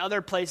 But in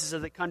other places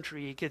of the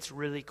country, it gets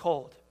really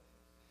cold.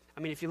 I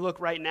mean, if you look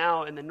right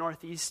now in the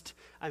Northeast,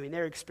 I mean,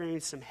 they're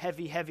experiencing some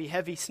heavy, heavy,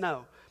 heavy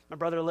snow. My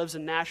brother lives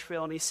in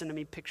Nashville, and he's sending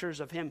me pictures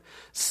of him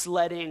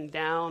sledding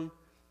down,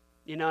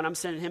 you know, and I'm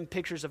sending him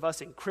pictures of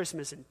us in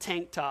Christmas in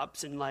tank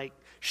tops and, like,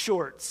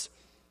 shorts.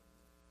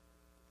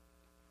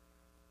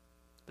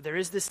 But there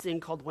is this thing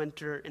called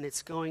winter, and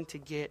it's going to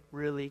get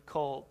really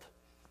cold.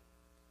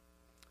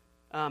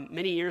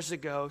 Many years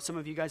ago, some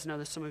of you guys know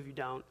this, some of you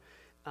don't.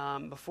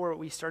 Before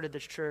we started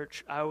this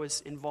church, I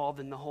was involved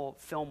in the whole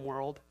film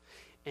world.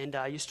 And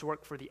I used to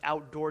work for the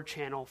Outdoor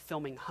Channel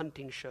filming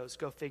hunting shows.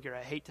 Go figure,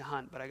 I hate to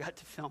hunt, but I got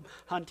to film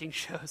hunting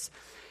shows.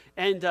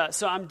 And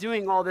so I'm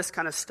doing all this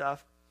kind of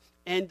stuff.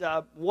 And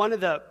one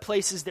of the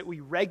places that we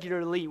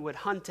regularly would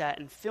hunt at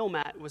and film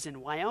at was in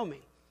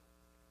Wyoming.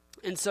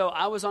 And so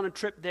I was on a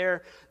trip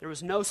there. There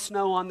was no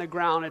snow on the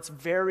ground. It's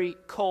very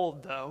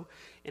cold, though.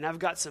 And I've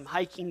got some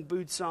hiking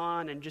boots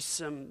on and just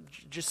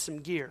some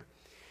gear.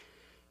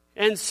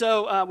 And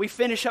so we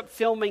finish up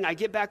filming. I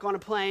get back on a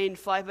plane,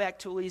 fly back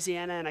to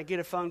Louisiana, and I get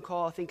a phone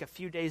call, I think a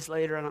few days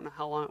later. I don't know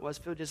how long it was,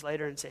 a few days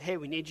later, and say, hey,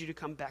 we need you to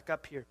come back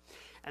up here.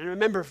 And I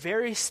remember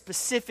very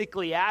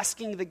specifically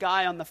asking the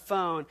guy on the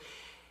phone,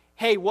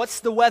 hey,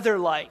 what's the weather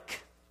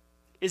like?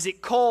 Is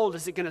it cold?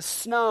 Is it going to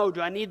snow? Do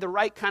I need the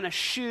right kind of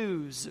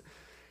shoes? And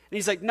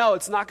he's like, no,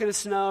 it's not going to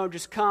snow.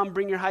 Just come,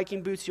 bring your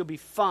hiking boots. You'll be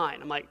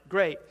fine. I'm like,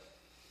 great.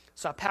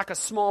 So I pack a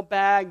small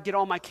bag, get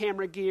all my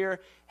camera gear,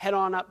 head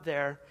on up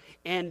there.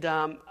 And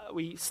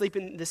we sleep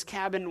in this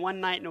cabin one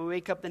night, and we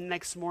wake up the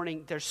next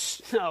morning. There's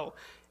snow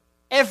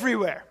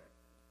everywhere.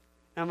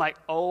 And I'm like,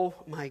 oh,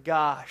 my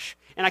gosh.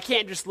 And I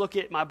can't just look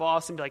at my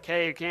boss and be like,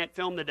 hey, I can't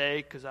film today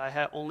because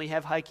I only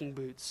have hiking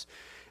boots.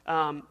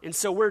 And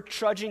so we're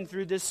trudging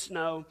through this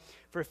snow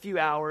for a few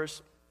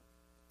hours.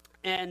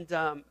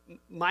 And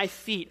my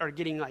feet are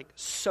getting, like,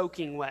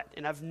 soaking wet.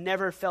 And I've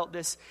never felt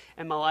this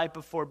in my life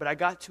before, but I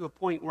got to a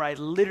point where I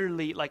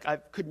literally, like, I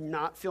could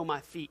not feel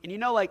my feet. And you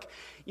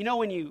know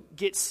when you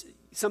get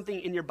something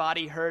in your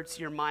body hurts,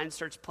 your mind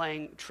starts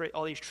playing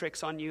all these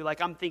tricks on you.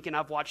 Like, I'm thinking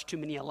I've watched too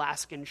many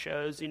Alaskan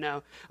shows, you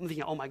know. I'm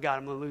thinking, oh, my God,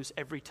 I'm going to lose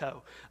every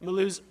toe. I'm going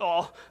to lose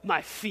all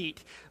my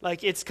feet.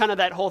 Like, it's kind of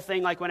that whole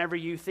thing, like, whenever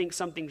you think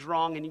something's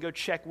wrong and you go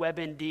check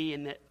WebMD,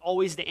 and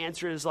always the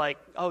answer is like,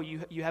 oh,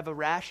 you have a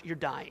rash? You're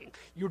dying.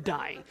 You're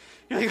dying.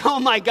 You're like,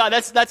 oh, my God,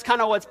 that's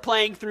kind of what's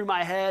playing through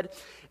my head.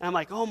 And I'm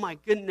like, oh, my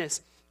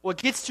goodness. Well, it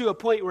gets to a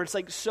point where it's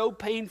like so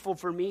painful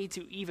for me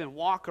to even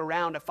walk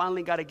around. I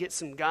finally got to get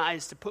some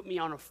guys to put me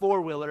on a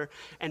four-wheeler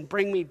and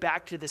bring me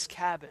back to this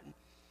cabin.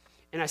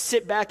 And I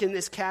sit back in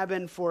this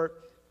cabin for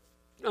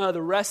the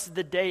rest of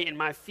the day, and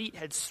my feet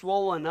had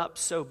swollen up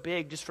so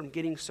big just from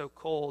getting so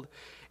cold.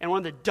 And one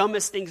of the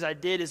dumbest things I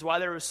did is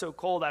while it was so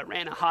cold, I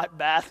ran a hot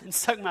bath and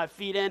stuck my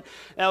feet in.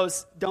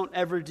 Don't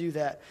ever do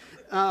that.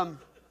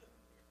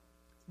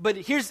 But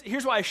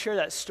here's why I share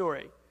that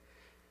story.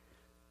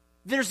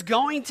 There's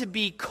going to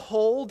be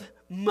cold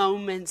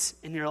moments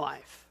in your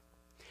life.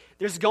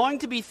 There's going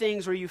to be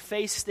things where you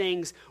face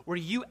things where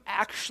you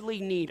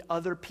actually need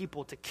other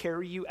people to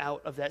carry you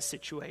out of that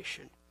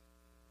situation.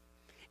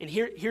 And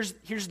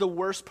here's the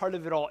worst part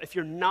of it all. If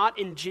you're not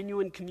in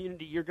genuine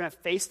community, you're going to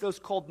face those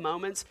cold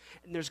moments,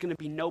 and there's going to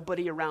be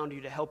nobody around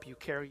you to help you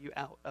carry you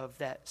out of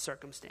that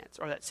circumstance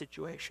or that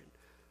situation.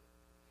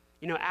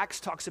 You know, Acts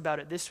talks about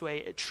it this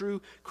way. A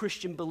true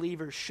Christian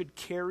believers should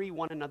carry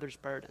one another's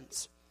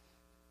burdens.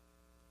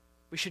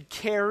 We should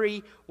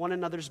carry one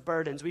another's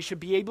burdens. We should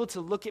be able to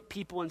look at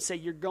people and say,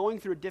 you're going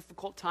through a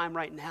difficult time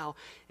right now,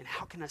 and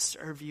how can I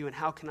serve you and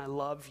how can I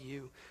love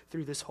you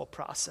through this whole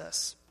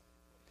process?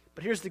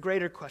 But here's the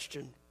greater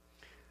question.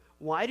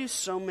 Why do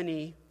so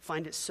many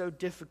find it so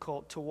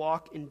difficult to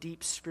walk in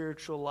deep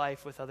spiritual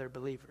life with other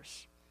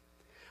believers?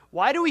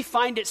 Why do we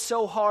find it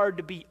so hard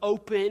to be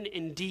open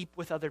and deep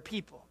with other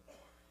people?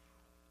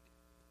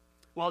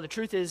 Well, the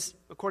truth is,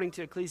 according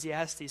to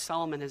Ecclesiastes,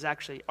 Solomon has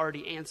actually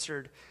already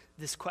answered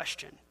this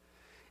question.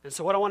 And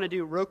so what I want to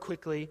do real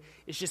quickly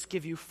is just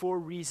give you 4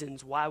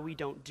 reasons why we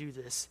don't do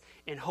this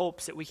in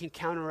hopes that we can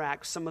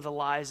counteract some of the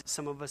lies that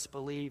some of us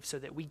believe so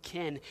that we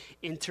can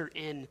enter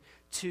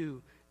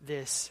into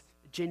this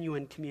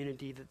genuine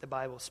community that the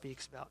Bible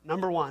speaks about.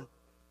 Number one,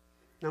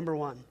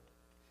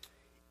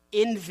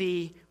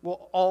 envy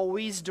will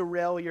always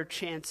derail your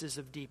chances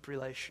of deep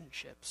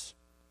relationships.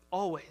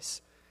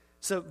 Always.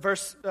 So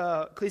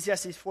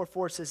Ecclesiastes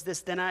 4:4 says this,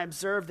 then I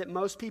observe that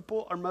most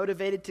people are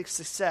motivated to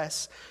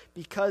success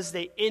because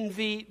they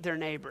envy their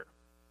neighbor.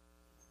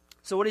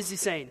 So what is he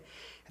saying?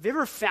 Have you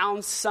ever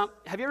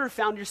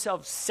found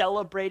yourself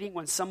celebrating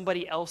when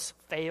somebody else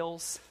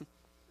fails?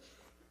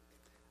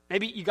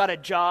 Maybe you got a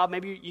job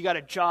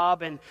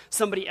and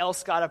somebody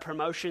else got a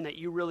promotion that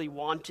you really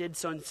wanted.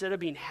 So instead of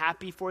being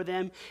happy for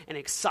them and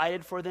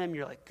excited for them,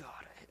 you're like, God,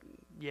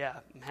 yeah,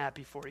 I'm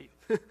happy for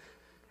you.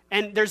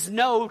 And there's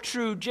no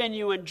true,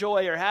 genuine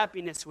joy or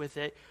happiness with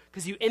it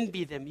because you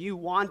envy them. You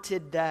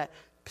wanted that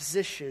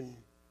position.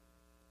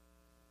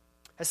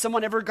 Has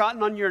someone ever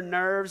gotten on your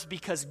nerves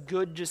because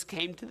good just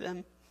came to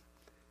them?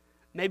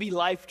 Maybe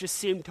life just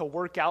seemed to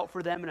work out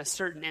for them in a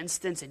certain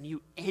instance and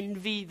you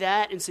envy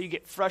that, and so you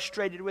get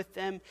frustrated with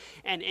them,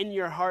 and in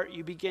your heart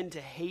you begin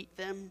to hate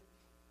them.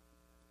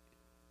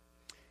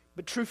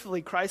 But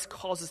truthfully, Christ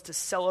calls us to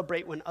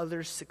celebrate when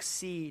others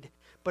succeed,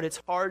 but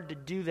it's hard to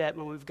do that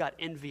when we've got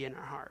envy in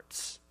our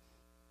hearts.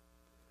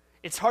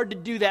 It's hard to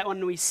do that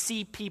when we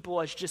see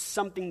people as just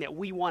something that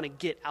we want to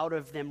get out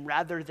of them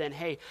rather than,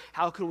 hey,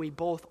 how can we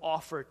both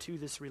offer to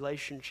this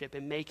relationship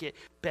and make it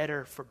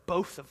better for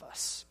both of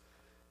us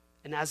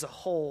and as a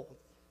whole?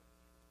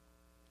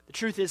 The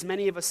truth is,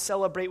 many of us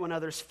celebrate when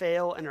others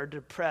fail and are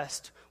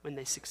depressed when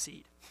they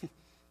succeed.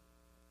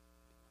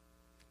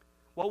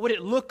 What would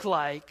it look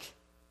like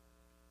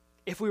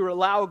if we were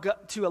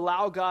to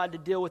allow God to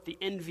deal with the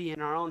envy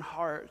in our own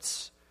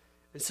hearts,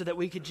 and so that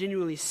we could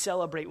genuinely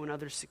celebrate when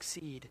others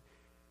succeed?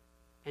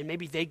 And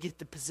maybe they get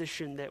the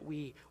position that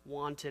we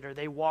wanted, or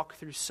they walk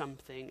through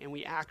something, and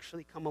we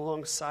actually come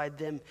alongside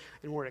them,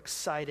 and we're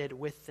excited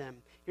with them.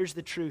 Here's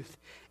the truth.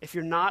 If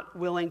you're not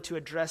willing to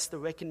address the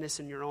wickedness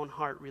in your own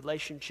heart,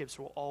 relationships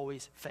will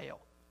always fail.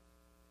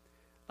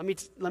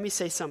 Let me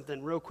say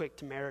something real quick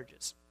to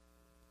marriages.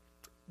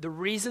 The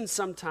reason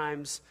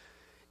sometimes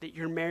that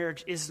your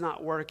marriage is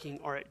not working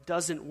or it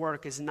doesn't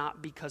work is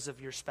not because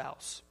of your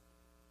spouse.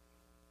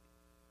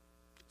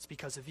 It's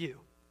because of you.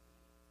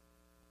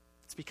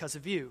 It's because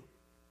of you.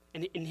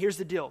 And here's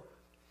the deal.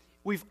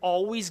 We've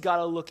always got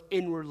to look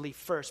inwardly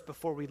first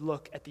before we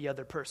look at the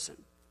other person.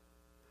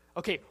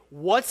 Okay,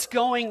 what's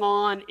going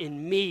on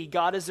in me?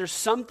 God, is there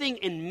something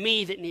in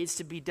me that needs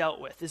to be dealt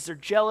with? Is there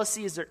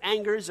jealousy? Is there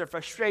anger? Is there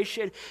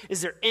frustration?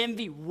 Is there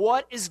envy?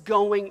 What is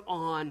going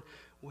on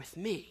with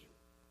me?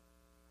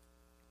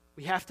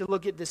 We have to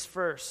look at this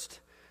first.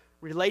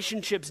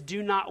 Relationships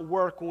do not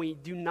work when we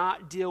do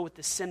not deal with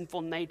the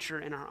sinful nature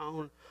in our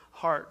own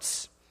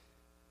hearts.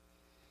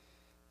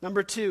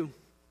 Number 2,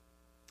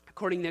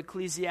 according to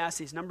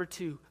Ecclesiastes,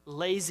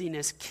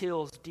 laziness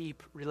kills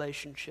deep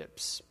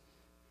relationships.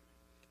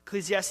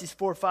 Ecclesiastes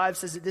 4:5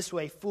 says it this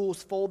way: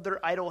 fools fold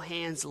their idle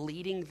hands,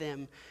 leading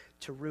them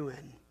to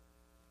ruin.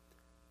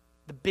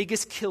 The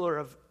biggest killer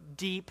of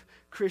deep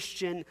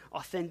Christian,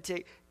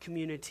 authentic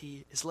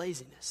community is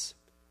laziness.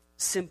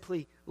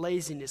 Simply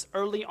laziness.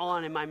 Early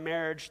on in my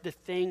marriage, the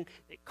thing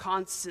that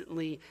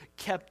constantly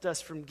kept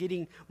us from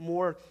getting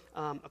more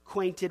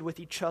acquainted with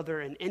each other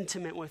and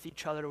intimate with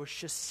each other was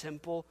just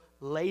simple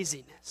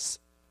laziness.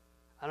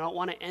 I don't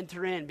want to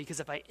enter in because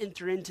if I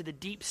enter into the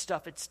deep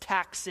stuff, it's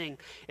taxing.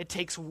 It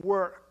takes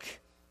work.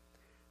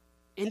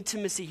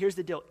 Intimacy, here's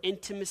the deal.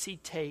 Intimacy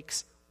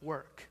takes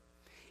work.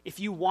 If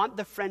you want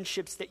the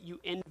friendships that you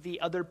envy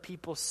other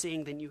people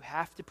seeing, then you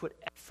have to put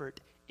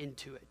effort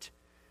into it.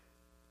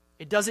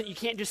 You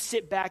can't just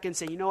sit back and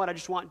say, you know what, I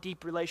just want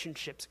deep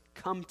relationships.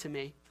 Come to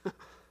me.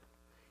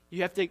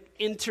 You have to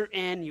enter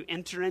in. You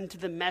enter into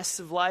the mess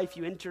of life.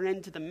 You enter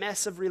into the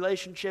mess of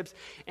relationships,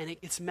 and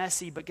it gets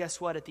messy. But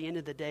guess what? At the end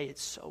of the day,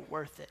 it's so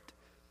worth it.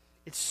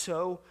 It's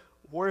so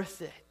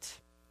worth it.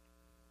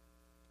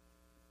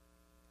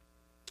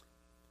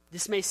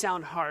 This may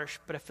sound harsh,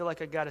 but I feel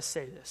like I got to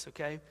say this,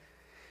 okay?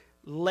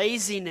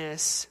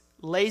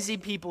 Lazy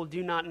people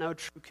do not know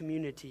true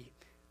community.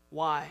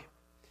 Why?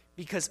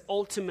 Because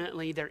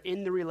ultimately they're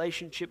in the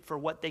relationship for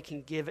what they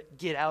can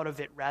get out of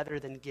it rather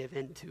than give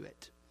into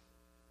it.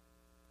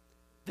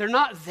 They're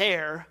not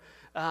there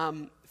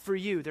for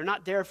you. They're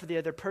not there for the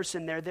other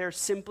person. They're there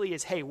simply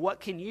as, hey, what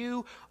can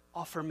you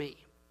offer me?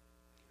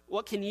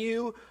 What can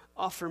you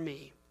offer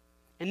me?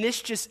 And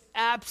this just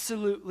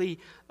absolutely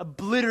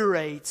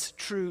obliterates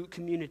true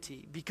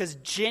community, because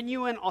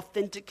genuine,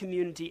 authentic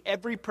community,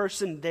 every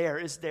person there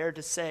is there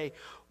to say,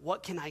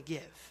 what can I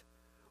give?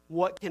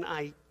 What can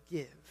I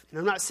give? And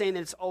I'm not saying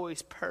that it's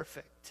always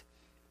perfect.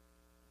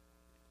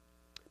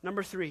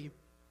 Number 3,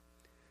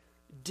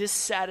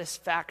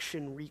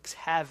 dissatisfaction wreaks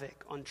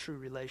havoc on true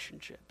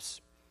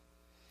relationships.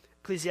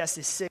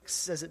 Ecclesiastes 6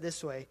 says it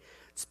this way: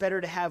 it's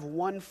better to have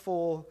one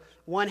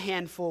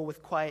handful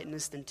with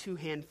quietness than 2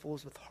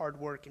 handfuls with hard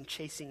work and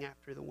chasing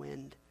after the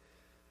wind.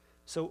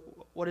 So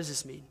what does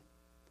this mean?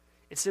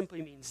 It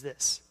simply means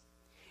this: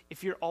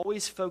 if you're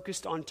always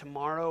focused on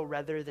tomorrow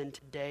rather than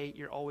today,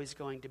 you're always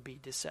going to be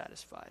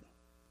dissatisfied.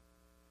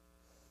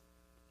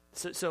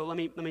 So let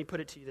me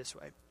put it to you this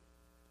way.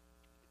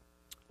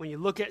 When you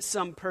look at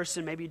some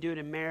person, maybe you do it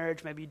in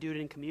marriage, maybe you do it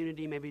in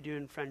community, maybe you do it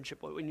in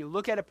friendship. When you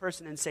look at a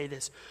person and say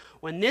this: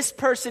 when this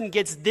person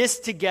gets this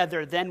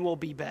together, then we'll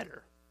be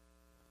better.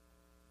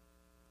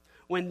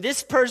 When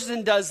this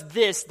person does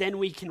this, then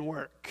we can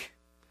work.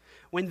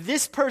 When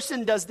this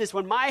person does this,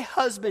 when my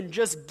husband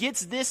just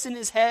gets this in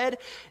his head,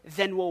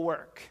 then we'll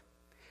work.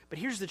 But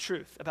here's the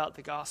truth about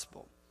the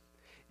gospel.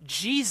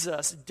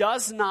 Jesus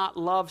does not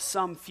love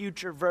some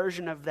future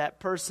version of that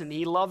person.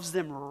 He loves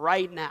them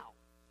right now.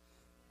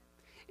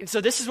 And so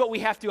this is what we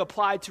have to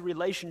apply to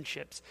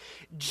relationships.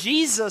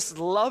 Jesus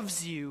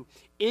loves you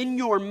in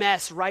your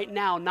mess right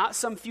now, not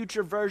some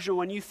future version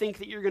when you think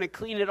that you're going to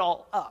clean it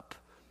all up.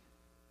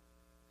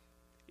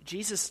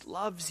 Jesus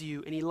loves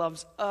you, and he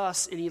loves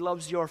us, and he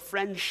loves your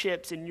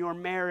friendships and your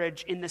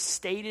marriage in the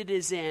state it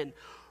is in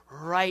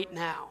right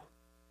now.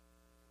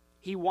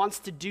 He wants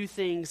to do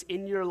things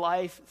in your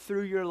life,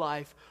 through your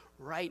life,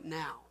 right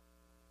now.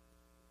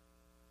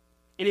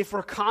 And if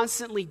we're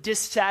constantly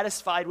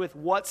dissatisfied with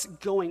what's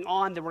going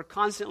on, then we're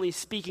constantly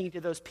speaking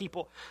to those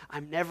people,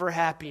 I'm never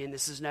happy and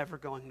this is never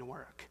going to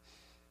work.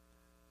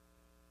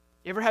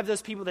 You ever have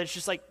those people that's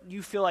just like,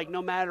 you feel like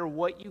no matter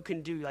what you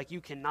can do, like you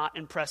cannot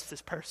impress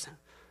this person.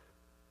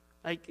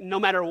 Like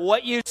no matter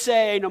what you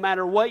say, no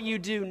matter what you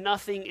do,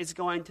 nothing is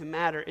going to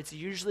matter. It's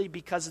usually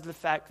because of the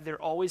fact that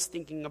they're always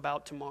thinking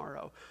about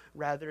tomorrow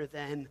rather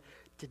than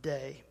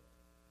today.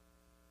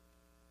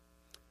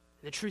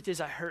 And the truth is,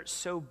 I hurt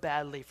so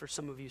badly for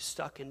some of you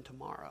stuck in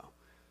tomorrow.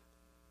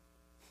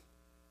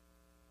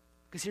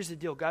 Because here's the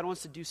deal. God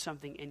wants to do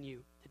something in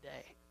you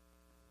today.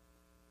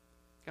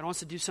 God wants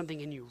to do something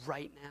in you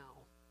right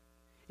now.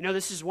 You know,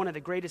 this is one of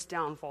the greatest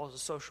downfalls of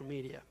social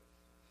media.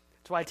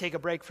 That's why I take a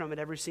break from it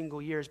every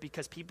single year, is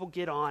because people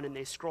get on and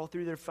they scroll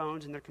through their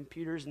phones and their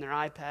computers and their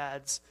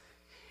iPads,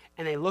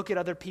 and they look at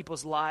other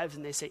people's lives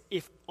and they say,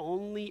 if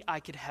only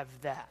I could have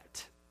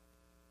that,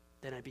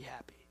 then I'd be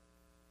happy.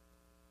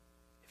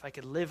 If I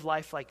could live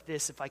life like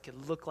this, if I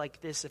could look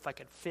like this, if I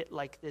could fit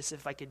like this,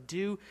 if I could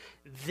do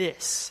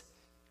this.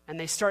 And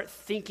they start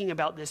thinking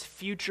about this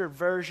future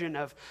version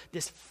of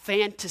this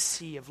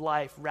fantasy of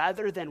life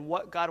rather than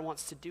what God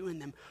wants to do in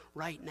them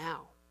right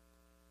now.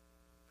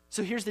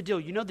 So here's the deal.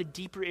 You know the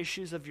deeper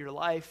issues of your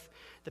life,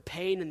 the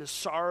pain and the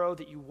sorrow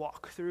that you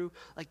walk through?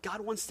 Like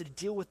God wants to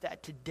deal with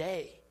that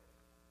today.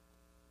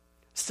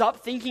 Stop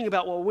thinking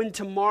about, well,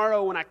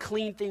 when I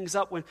clean things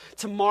up, when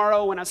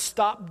I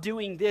stop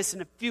doing this,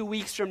 in a few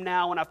weeks from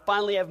now, when I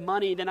finally have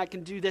money, then I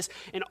can do this,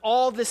 and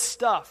all this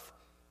stuff.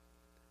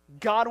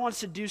 God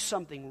wants to do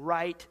something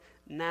right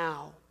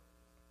now.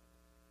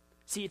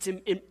 See,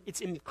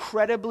 it's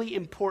incredibly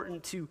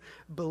important to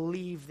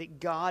believe that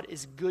God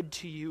is good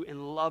to you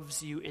and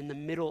loves you in the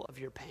middle of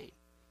your pain,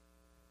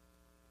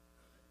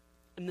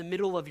 in the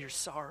middle of your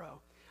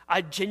sorrow. I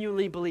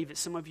genuinely believe that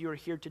some of you are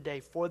here today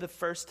for the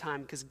first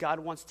time because God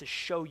wants to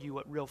show you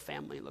what real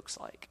family looks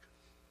like.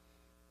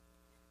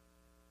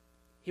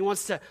 He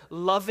wants to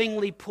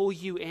lovingly pull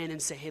you in and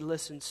say, hey,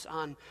 listen,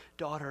 son,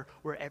 daughter,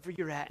 wherever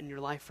you're at in your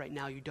life right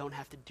now, you don't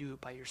have to do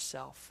it by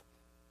yourself.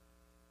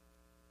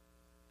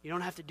 You don't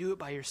have to do it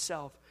by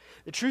yourself.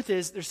 The truth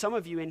is, there's some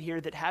of you in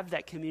here that have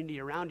that community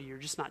around you. You're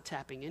just not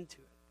tapping into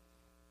it.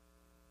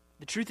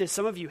 The truth is,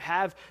 some of you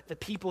have the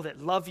people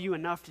that love you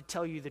enough to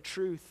tell you the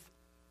truth.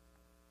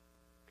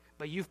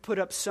 But you've put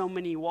up so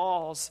many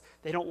walls,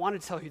 they don't want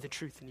to tell you the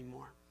truth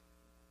anymore.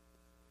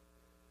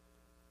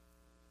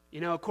 You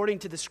know, according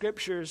to the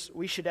scriptures,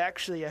 we should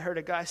actually, I heard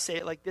a guy say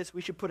it like this,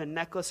 we should put a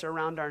necklace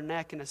around our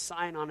neck and a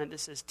sign on it that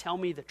says, tell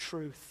me the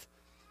truth.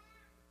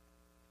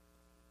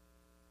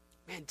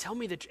 Man, tell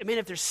me the truth.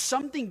 If there's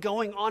something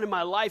going on in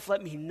my life,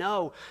 let me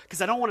know,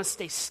 because I don't want to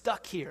stay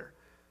stuck here.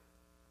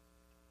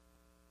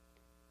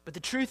 But the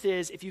truth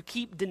is, if you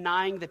keep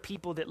denying the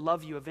people that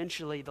love you,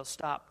 eventually they'll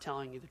stop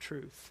telling you the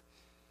truth.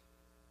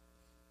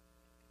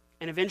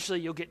 And eventually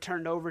you'll get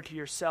turned over to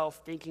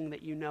yourself thinking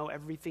that you know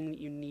everything that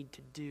you need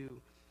to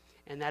do.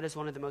 And that is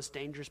one of the most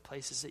dangerous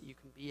places that you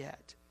can be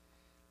at.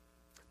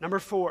 Number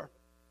 4,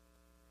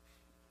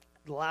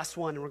 the last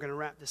one, and we're going to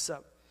wrap this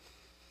up.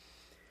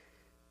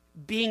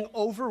 Being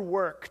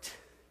overworked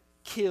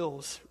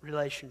kills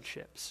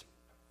relationships.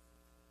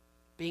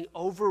 Being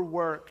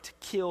overworked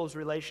kills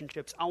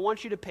relationships. I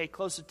want you to pay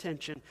close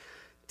attention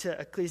to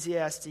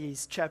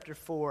Ecclesiastes chapter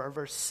 4,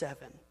 verse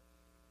 7.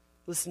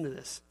 Listen to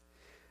this.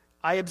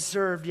 I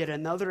observed yet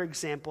another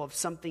example of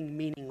something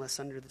meaningless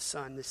under the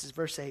sun. This is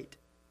verse 8.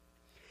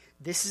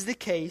 This is the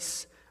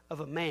case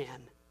of a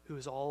man who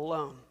is all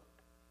alone,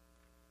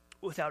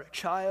 without a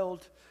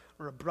child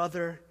or a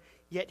brother,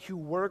 yet who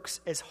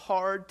works as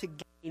hard to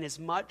gain as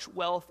much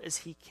wealth as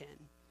he can.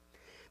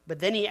 But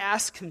then he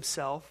asks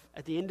himself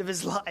at the end of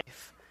his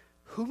life,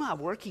 who am I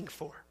working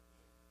for?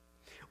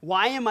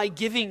 Why am I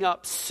giving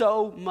up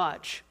so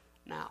much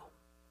now?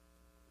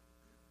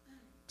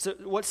 So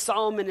what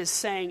Solomon is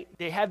saying,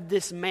 they have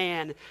this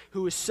man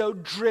who is so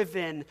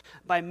driven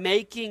by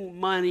making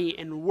money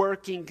and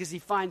working because he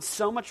finds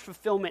so much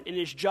fulfillment in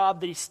his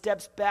job that he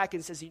steps back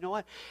and says, you know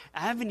what? I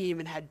haven't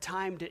even had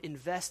time to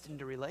invest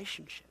into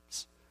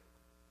relationships.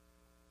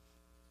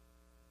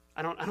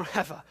 I don't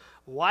have a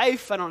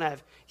wife. I don't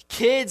have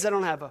kids. I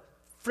don't have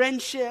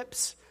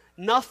friendships.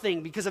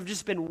 Nothing, because I've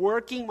just been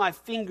working my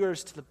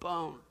fingers to the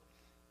bone.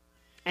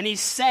 And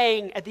he's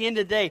saying at the end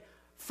of the day,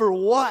 for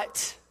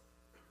what?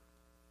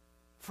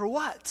 For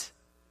what?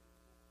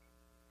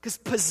 Because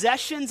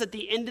possessions at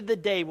the end of the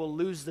day will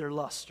lose their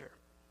luster.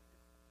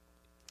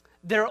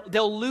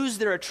 They'll lose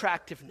their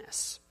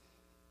attractiveness.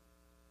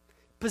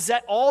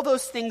 possess all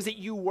those things that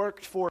you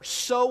worked for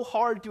so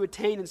hard to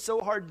attain and so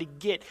hard to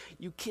get,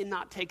 you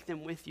cannot take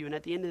them with you. And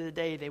at the end of the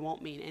day, they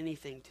won't mean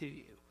anything to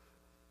you.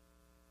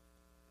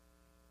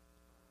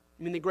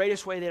 I mean, the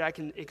greatest way that I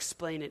can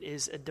explain it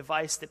is a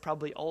device that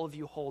probably all of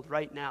you hold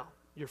right now,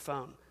 your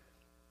phone.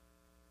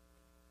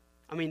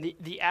 I mean,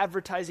 the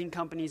advertising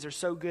companies are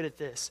so good at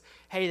this.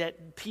 Hey,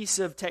 that piece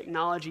of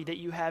technology that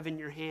you have in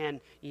your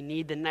hand, you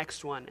need the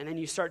next one. And then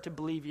you start to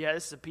believe, yeah,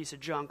 this is a piece of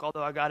junk,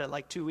 although I got it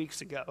like 2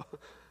 weeks ago.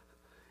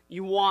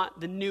 You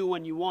want the new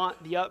one, you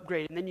want the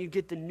upgrade, and then you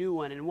get the new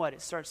one, and what?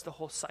 It starts the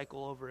whole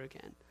cycle over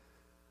again,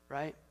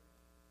 right?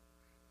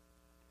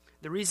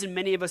 The reason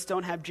many of us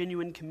don't have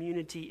genuine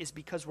community is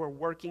because we're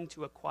working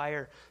to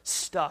acquire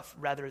stuff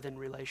rather than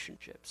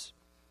relationships.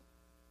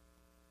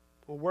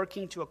 We're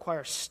working to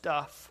acquire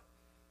stuff.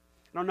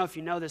 I don't know if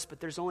you know this, but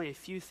there's only a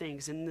few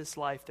things in this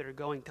life that are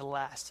going to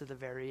last to the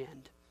very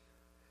end.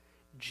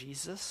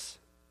 Jesus,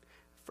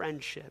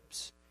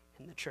 friendships,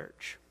 and the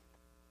church.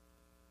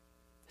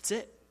 That's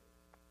it.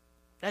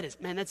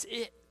 That's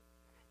it.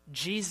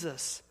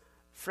 Jesus,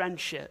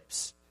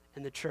 friendships,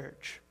 and the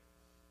church.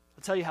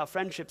 I'll tell you how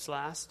friendships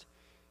last.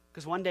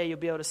 Because one day you'll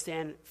be able to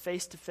stand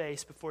face to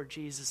face before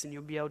Jesus and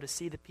you'll be able to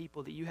see the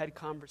people that you had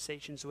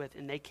conversations with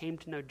and they came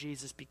to know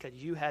Jesus because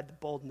you had the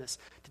boldness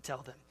to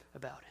tell them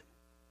about him.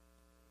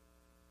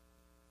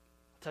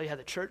 I'll tell you how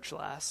the church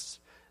lasts.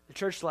 The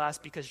church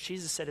lasts because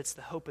Jesus said it's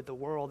the hope of the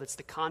world. It's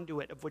the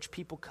conduit of which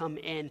people come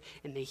in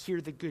and they hear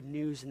the good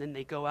news and then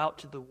they go out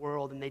to the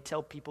world and they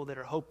tell people that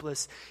are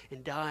hopeless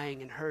and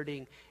dying and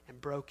hurting and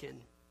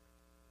broken.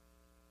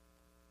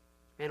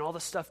 Man, all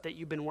the stuff that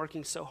you've been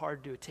working so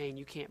hard to attain,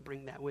 you can't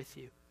bring that with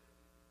you.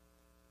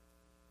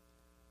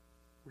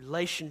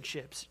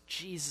 Relationships,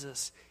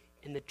 Jesus,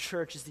 and the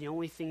church is the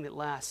only thing that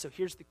lasts. So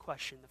here's the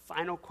question, the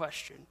final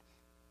question.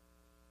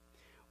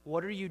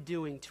 What are you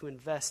doing to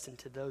invest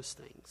into those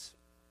things?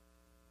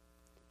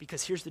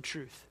 Because here's the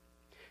truth.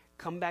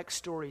 Comeback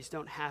stories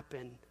don't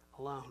happen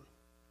alone.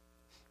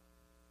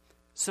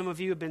 Some of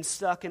you have been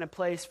stuck in a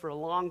place for a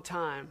long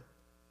time,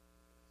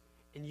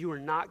 and you are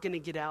not going to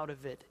get out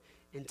of it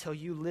until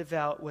you live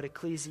out what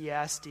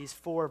Ecclesiastes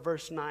 4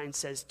 verse 9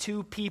 says,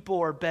 2 people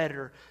are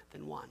better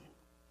than one.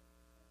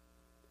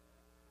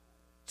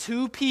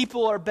 2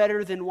 people are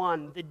better than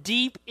one. The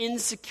deep,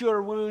 insecure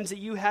wounds that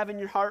you have in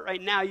your heart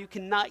right now, you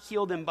cannot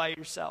heal them by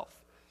yourself.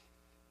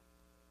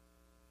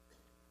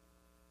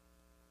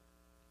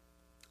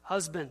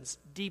 Husbands,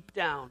 deep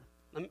down,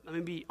 let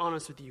me be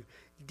honest with you.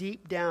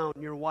 Deep down,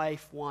 your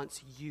wife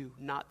wants you,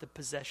 not the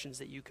possessions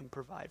that you can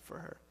provide for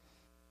her.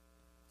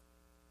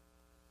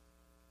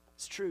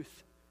 It's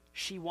truth.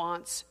 She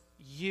wants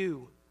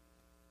you.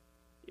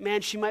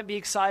 Man, she might be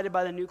excited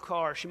by the new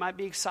car. She might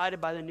be excited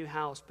by the new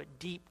house, but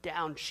deep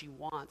down, she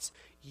wants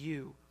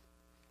you.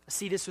 I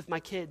see this with my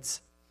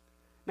kids.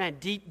 Man,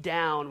 deep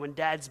down, when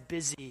dad's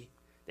busy,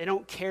 they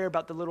don't care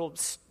about the little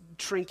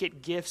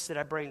trinket gifts that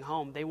I bring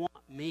home. They want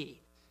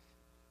me.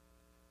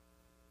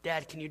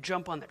 Dad, can you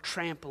jump on the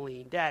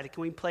trampoline? Dad,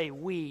 can we play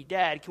Wii?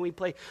 Dad, can we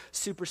play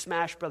Super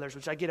Smash Brothers,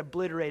 which I get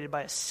obliterated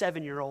by a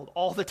 7-year-old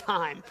all the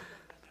time.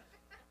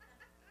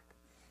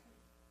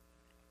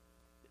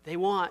 They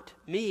want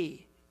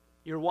me.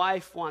 Your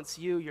wife wants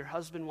you. Your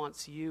husband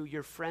wants you.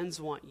 Your friends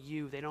want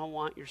you. They don't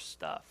want your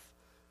stuff.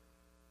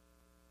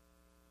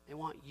 They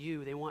want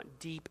you. They want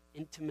deep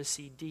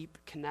intimacy, deep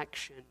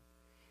connection.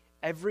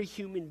 Every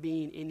human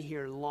being in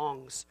here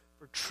longs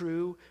for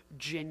true,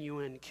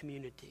 genuine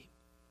community.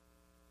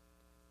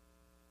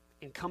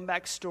 And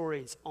comeback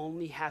stories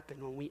only happen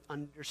when we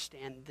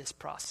understand this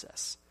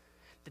process.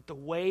 That the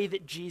way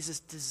that Jesus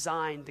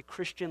designed the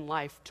Christian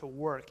life to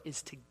work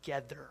is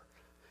together.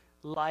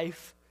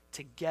 Life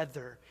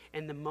together.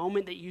 And the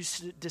moment that you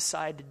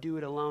decide to do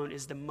it alone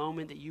is the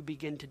moment that you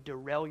begin to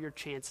derail your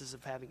chances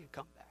of having a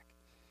comeback.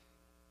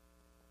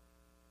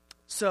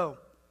 So,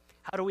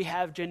 how do we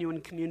have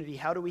genuine community?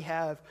 How do we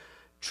have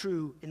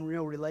true and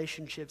real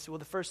relationships? Well,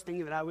 the first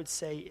thing that I would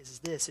say is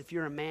this. If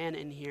you're a man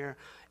in here,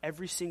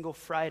 every single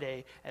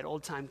Friday at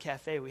Old Time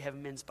Cafe, we have a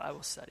men's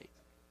Bible study.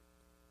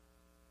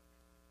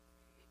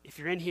 If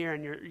you're in here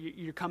and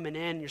you're coming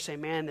in and you're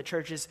saying, man, the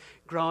church is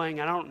growing.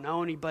 I don't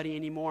know anybody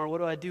anymore.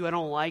 What do? I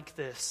don't like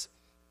this.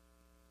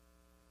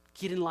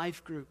 Get in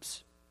life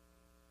groups.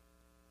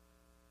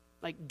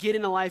 Like, get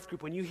in a life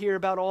group. When you hear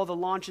about all the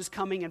launches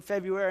coming in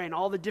February and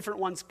all the different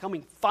ones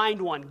coming,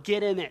 find one.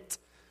 Get in it.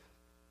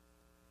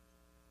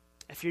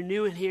 If you're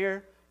new in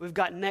here, we've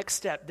got Next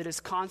Step that is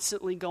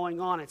constantly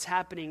going on. It's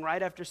happening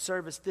right after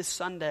service this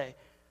Sunday.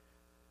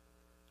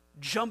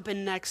 Jump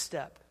in Next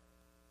Step.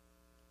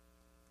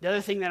 The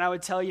other thing that I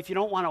would tell you, if you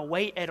don't want to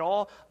wait at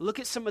all, look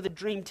at some of the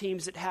dream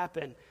teams that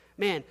happen.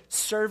 Man,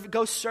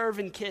 go serve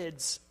in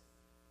kids.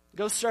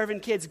 Go serve in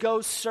kids.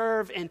 Go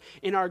serve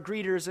in our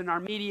greeters and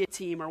our media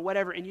team or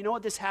whatever. And you know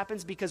what this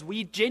happens? Because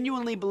we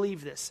genuinely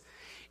believe this.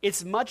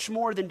 It's much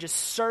more than just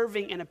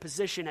serving in a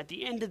position. At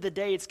the end of the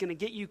day, it's going to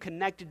get you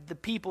connected to the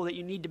people that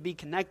you need to be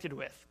connected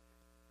with.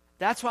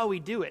 That's why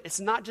we do it. It's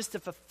not just to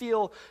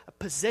fulfill a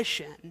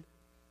position.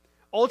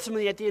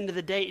 ultimately, at the end of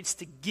the day, it's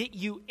to get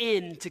you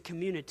into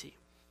community.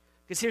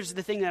 Because here's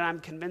the thing that I'm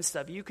convinced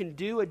of. You can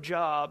do a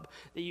job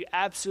that you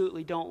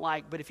absolutely don't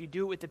like, but if you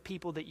do it with the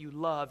people that you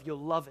love, you'll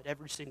love it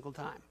every single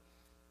time.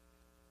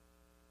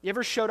 You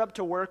ever showed up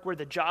to work where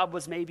the job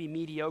was maybe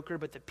mediocre,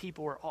 but the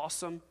people were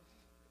awesome?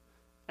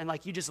 And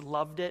like you just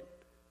loved it?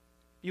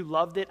 You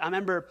loved it? I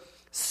remember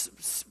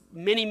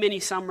many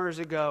summers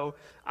ago,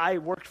 I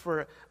worked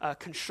for a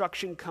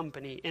construction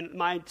company, and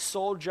my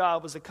sole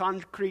job was a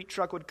concrete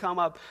truck would come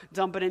up,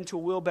 dump it into a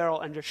wheelbarrow,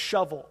 and just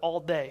shovel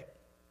all day.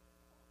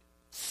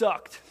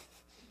 Sucked.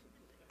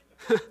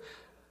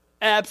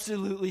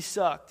 Absolutely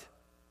sucked.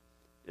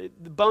 The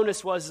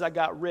bonus was I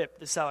got ripped.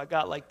 That's how I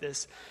got like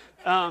this.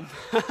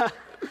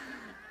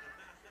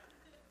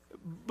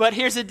 But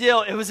here's the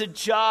deal. It was a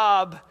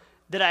job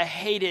that I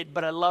hated,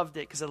 but I loved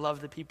it because I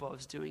loved the people I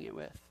was doing it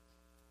with.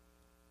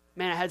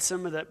 Man, I had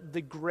some of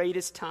the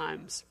greatest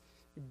times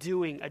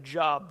doing a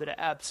job that I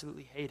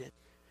absolutely hated.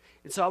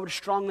 And so I would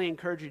strongly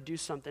encourage you to do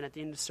something at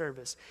the end of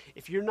service.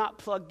 If you're not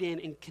plugged in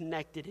and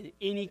connected in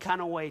any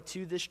kind of way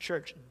to this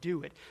church,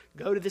 do it.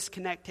 Go to this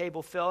Connect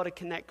table, fill out a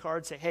Connect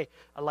card, say, hey,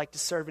 I'd like to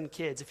serve in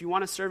kids. If you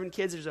want to serve in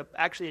kids, there's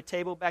actually a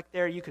table back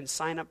there. You can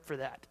sign up for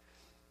that.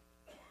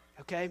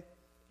 Okay?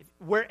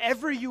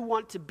 Wherever you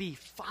want to be,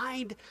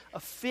 find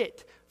a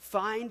fit,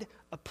 find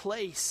a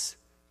place,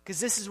 because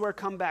this is where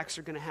comebacks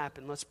are going to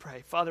happen. Let's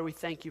pray. Father, we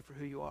thank you for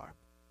who you are.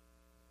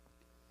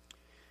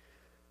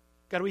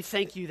 God, we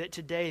thank you that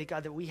today,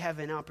 God, that we have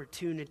an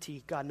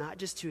opportunity, God, not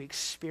just to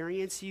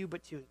experience you,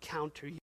 but to encounter you.